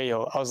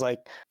betrayal. I was like,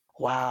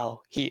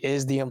 wow, he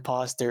is the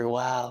imposter.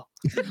 Wow.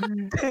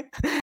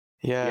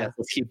 Yeah,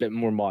 let's keep it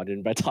more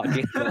modern by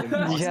talking about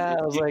imposter. Yeah,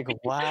 I was like,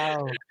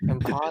 wow,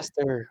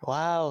 imposter.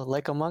 Wow,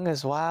 like Among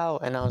Us. Wow,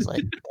 and I was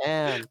like,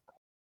 damn.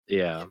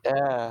 Yeah.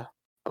 Yeah,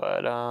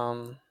 but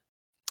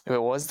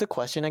what was the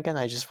question again?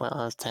 I just went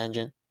on a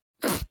tangent.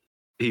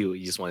 You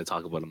just want to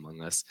talk about Among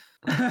Us.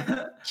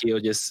 Keo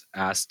just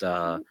asked,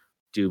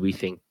 do we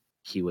think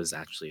he was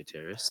actually a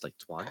terrorist, like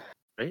Tuan?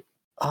 Right?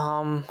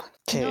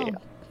 Okay. No.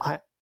 I I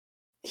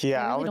would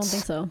really don't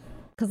think so.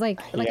 Because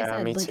like I Yeah,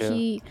 said, me like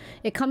too.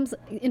 it comes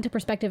into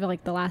perspective of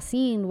like the last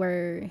scene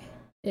where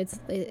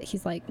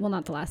he's like, well,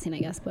 not the last scene, I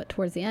guess, but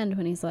towards the end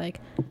when he's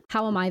like,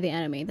 how am I the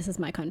enemy? This is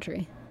my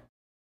country.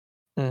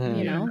 Mhm.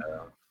 You know?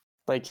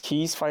 Like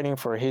he's fighting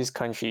for his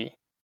country.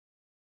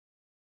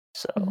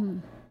 So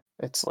Mhm.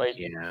 it's like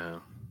Yeah.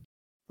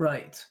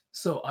 Right.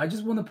 So I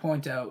just want to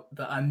point out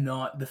that I'm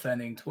not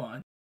defending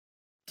Tuan.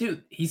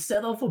 Dude, he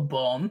set off a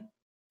bomb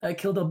that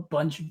killed a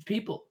bunch of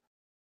people.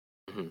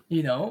 Mhm.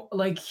 You know,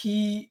 like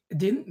he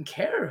didn't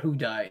care who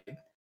died.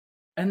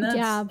 And that's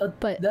Yeah,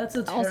 but that's a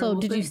also,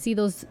 terrible did you thing. see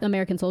those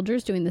American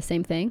soldiers doing the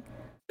same thing?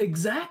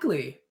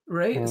 Exactly.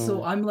 Right? So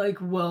Mm. I'm like,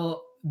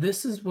 well,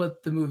 this is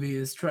what the movie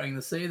is trying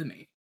to say to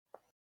me.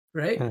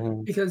 Right?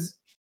 Mhm. Because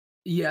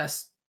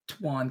yes,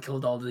 Tuan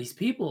killed all these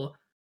people,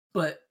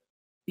 but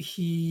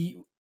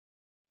he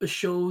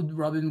showed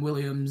Robin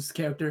Williams'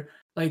 character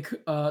like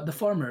the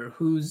farmer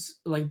whose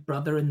like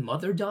brother and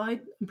mother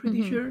died, I'm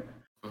pretty Mhm. sure.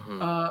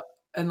 Mhm.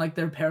 And like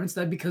their parents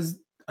died because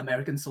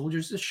American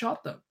soldiers just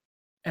shot them.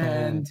 Mhm.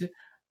 And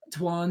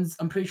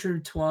I'm pretty sure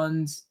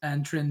Tuan's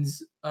and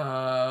Trin's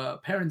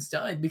parents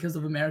died because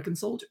of American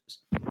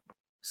soldiers.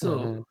 So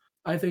Mhm.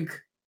 I think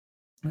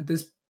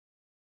this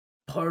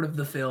part of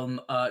the film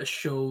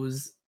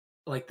shows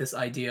like this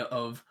idea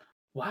of,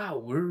 wow,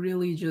 we're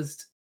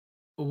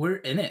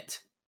in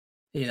it.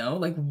 You know,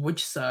 like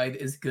which side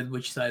is good,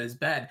 which side is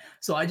bad.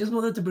 So I just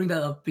wanted to bring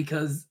that up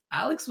because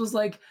Alex was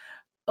like,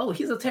 "Oh,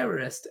 he's a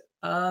terrorist."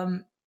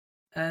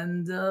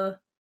 And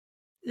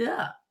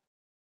yeah.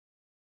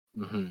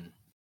 Mhm.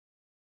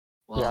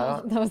 Yeah, I Well,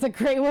 don't- That was a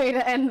great way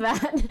to end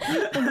that.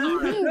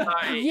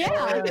 Sorry. Yeah.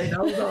 Alright,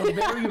 that was a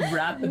very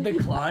rapid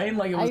decline.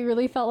 Like it I was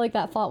really felt like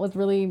that thought was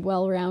really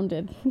well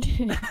rounded.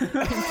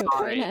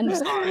 Sorry. Sorry.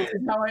 this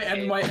is how I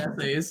end my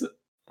essays.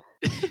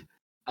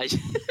 I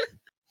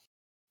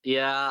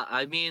yeah,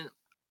 I mean,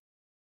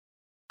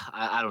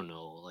 I don't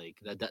know. Like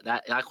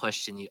that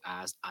question you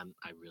asked, I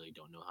really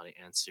don't know how to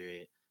answer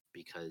it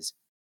because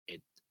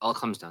it all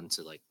comes down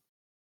to like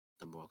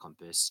the moral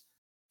compass,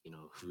 you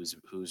know, who's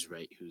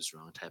right, who's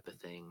wrong type of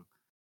thing.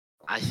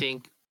 I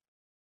think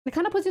It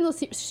kind of puts you in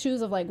those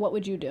shoes of like, what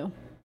would you do?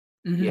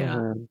 Mhm. yeah,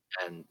 Mhm.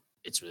 and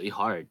it's really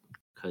hard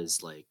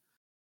because like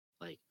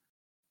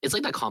it's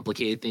like that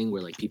complicated thing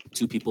where like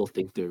two people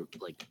think they're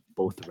like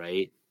both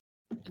right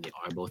and they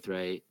are both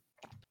right.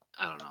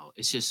 I don't know.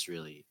 It's just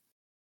really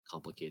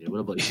complicated. What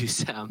about you,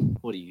 Sam?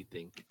 What do you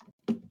think?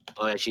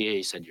 Oh, actually, yeah,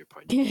 you said your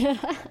part.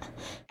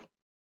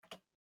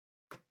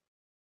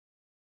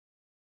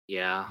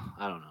 Yeah,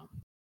 I don't know.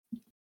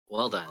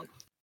 Well then.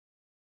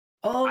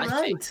 All I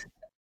right.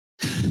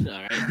 think-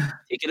 All right,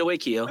 take it away,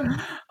 Keo.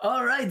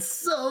 All right.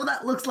 So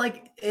that looks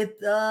like it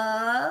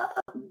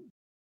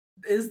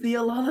is the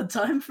allotted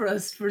time for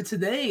us for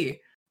today.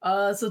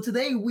 So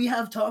today we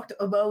have talked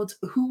about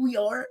who we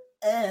are,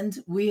 and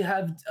we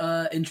have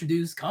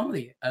introduced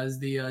comedy as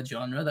the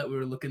genre that we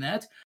were looking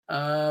at.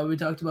 We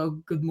talked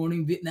about Good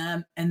Morning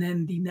Vietnam, and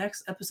then the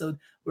next episode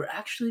we're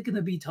actually going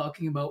to be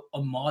talking about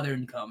a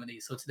modern comedy.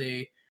 So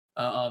today,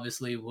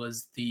 obviously,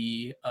 was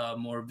the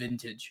more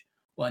vintage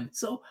one.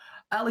 So,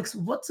 Alex,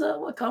 what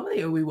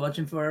comedy are we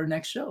watching for our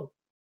next show?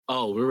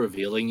 Oh, we're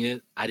revealing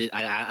it.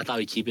 I thought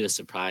we'd keep it a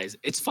surprise.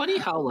 It's funny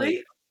how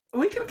like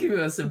We can keep it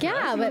a surprise.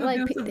 Yeah, You but wanna like,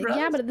 do a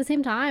surprise? but at the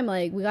same time,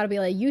 like, we gotta be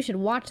like, you should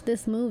watch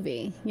this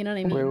movie. You know what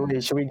I mean?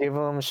 Wait, should we give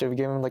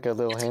him like a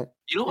little hint?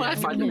 you know what Yeah, I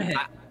give find them a it. hint.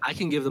 I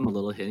can give them a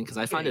little hint because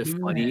I find Okay, it give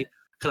them a funny hint.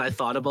 because I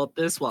thought about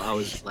this while I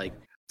was like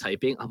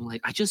typing. I'm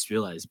like, I just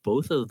realized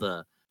both of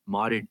the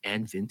modern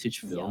and vintage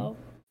film Yo.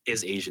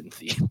 is Asian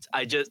themed.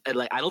 I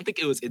don't think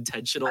it was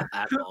intentional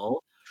at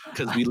all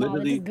because we Wow, this is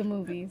literally good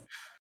movies.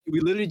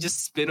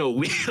 just spin a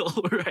wheel,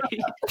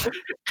 right?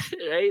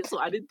 Right? So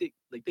I didn't think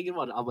thinking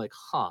about it, I'm like,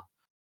 huh,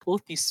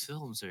 both these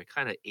films are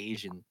kind of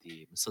Asian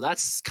themed. So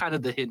that's kind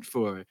of the hint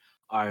for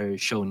our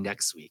show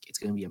next week. It's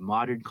gonna be a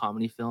modern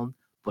comedy film,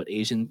 but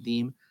Asian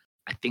theme.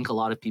 I think a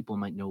lot of people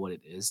might know what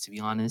it is, to be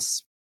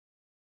honest.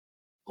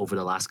 Over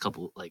the last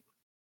couple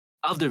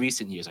of the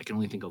recent years, I can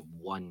only think of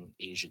one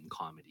Asian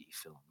comedy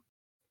film.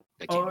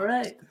 that came All out.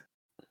 right.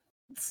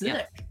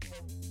 Yeah. Sick.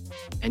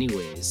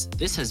 Anyways,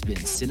 this has been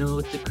Cinema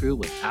with the Crew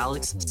with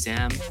Alex,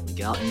 Sam,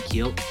 Miguel, and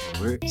Kyo, and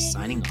we're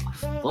signing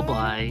off.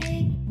 Bye-bye.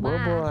 Bye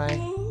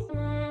bye.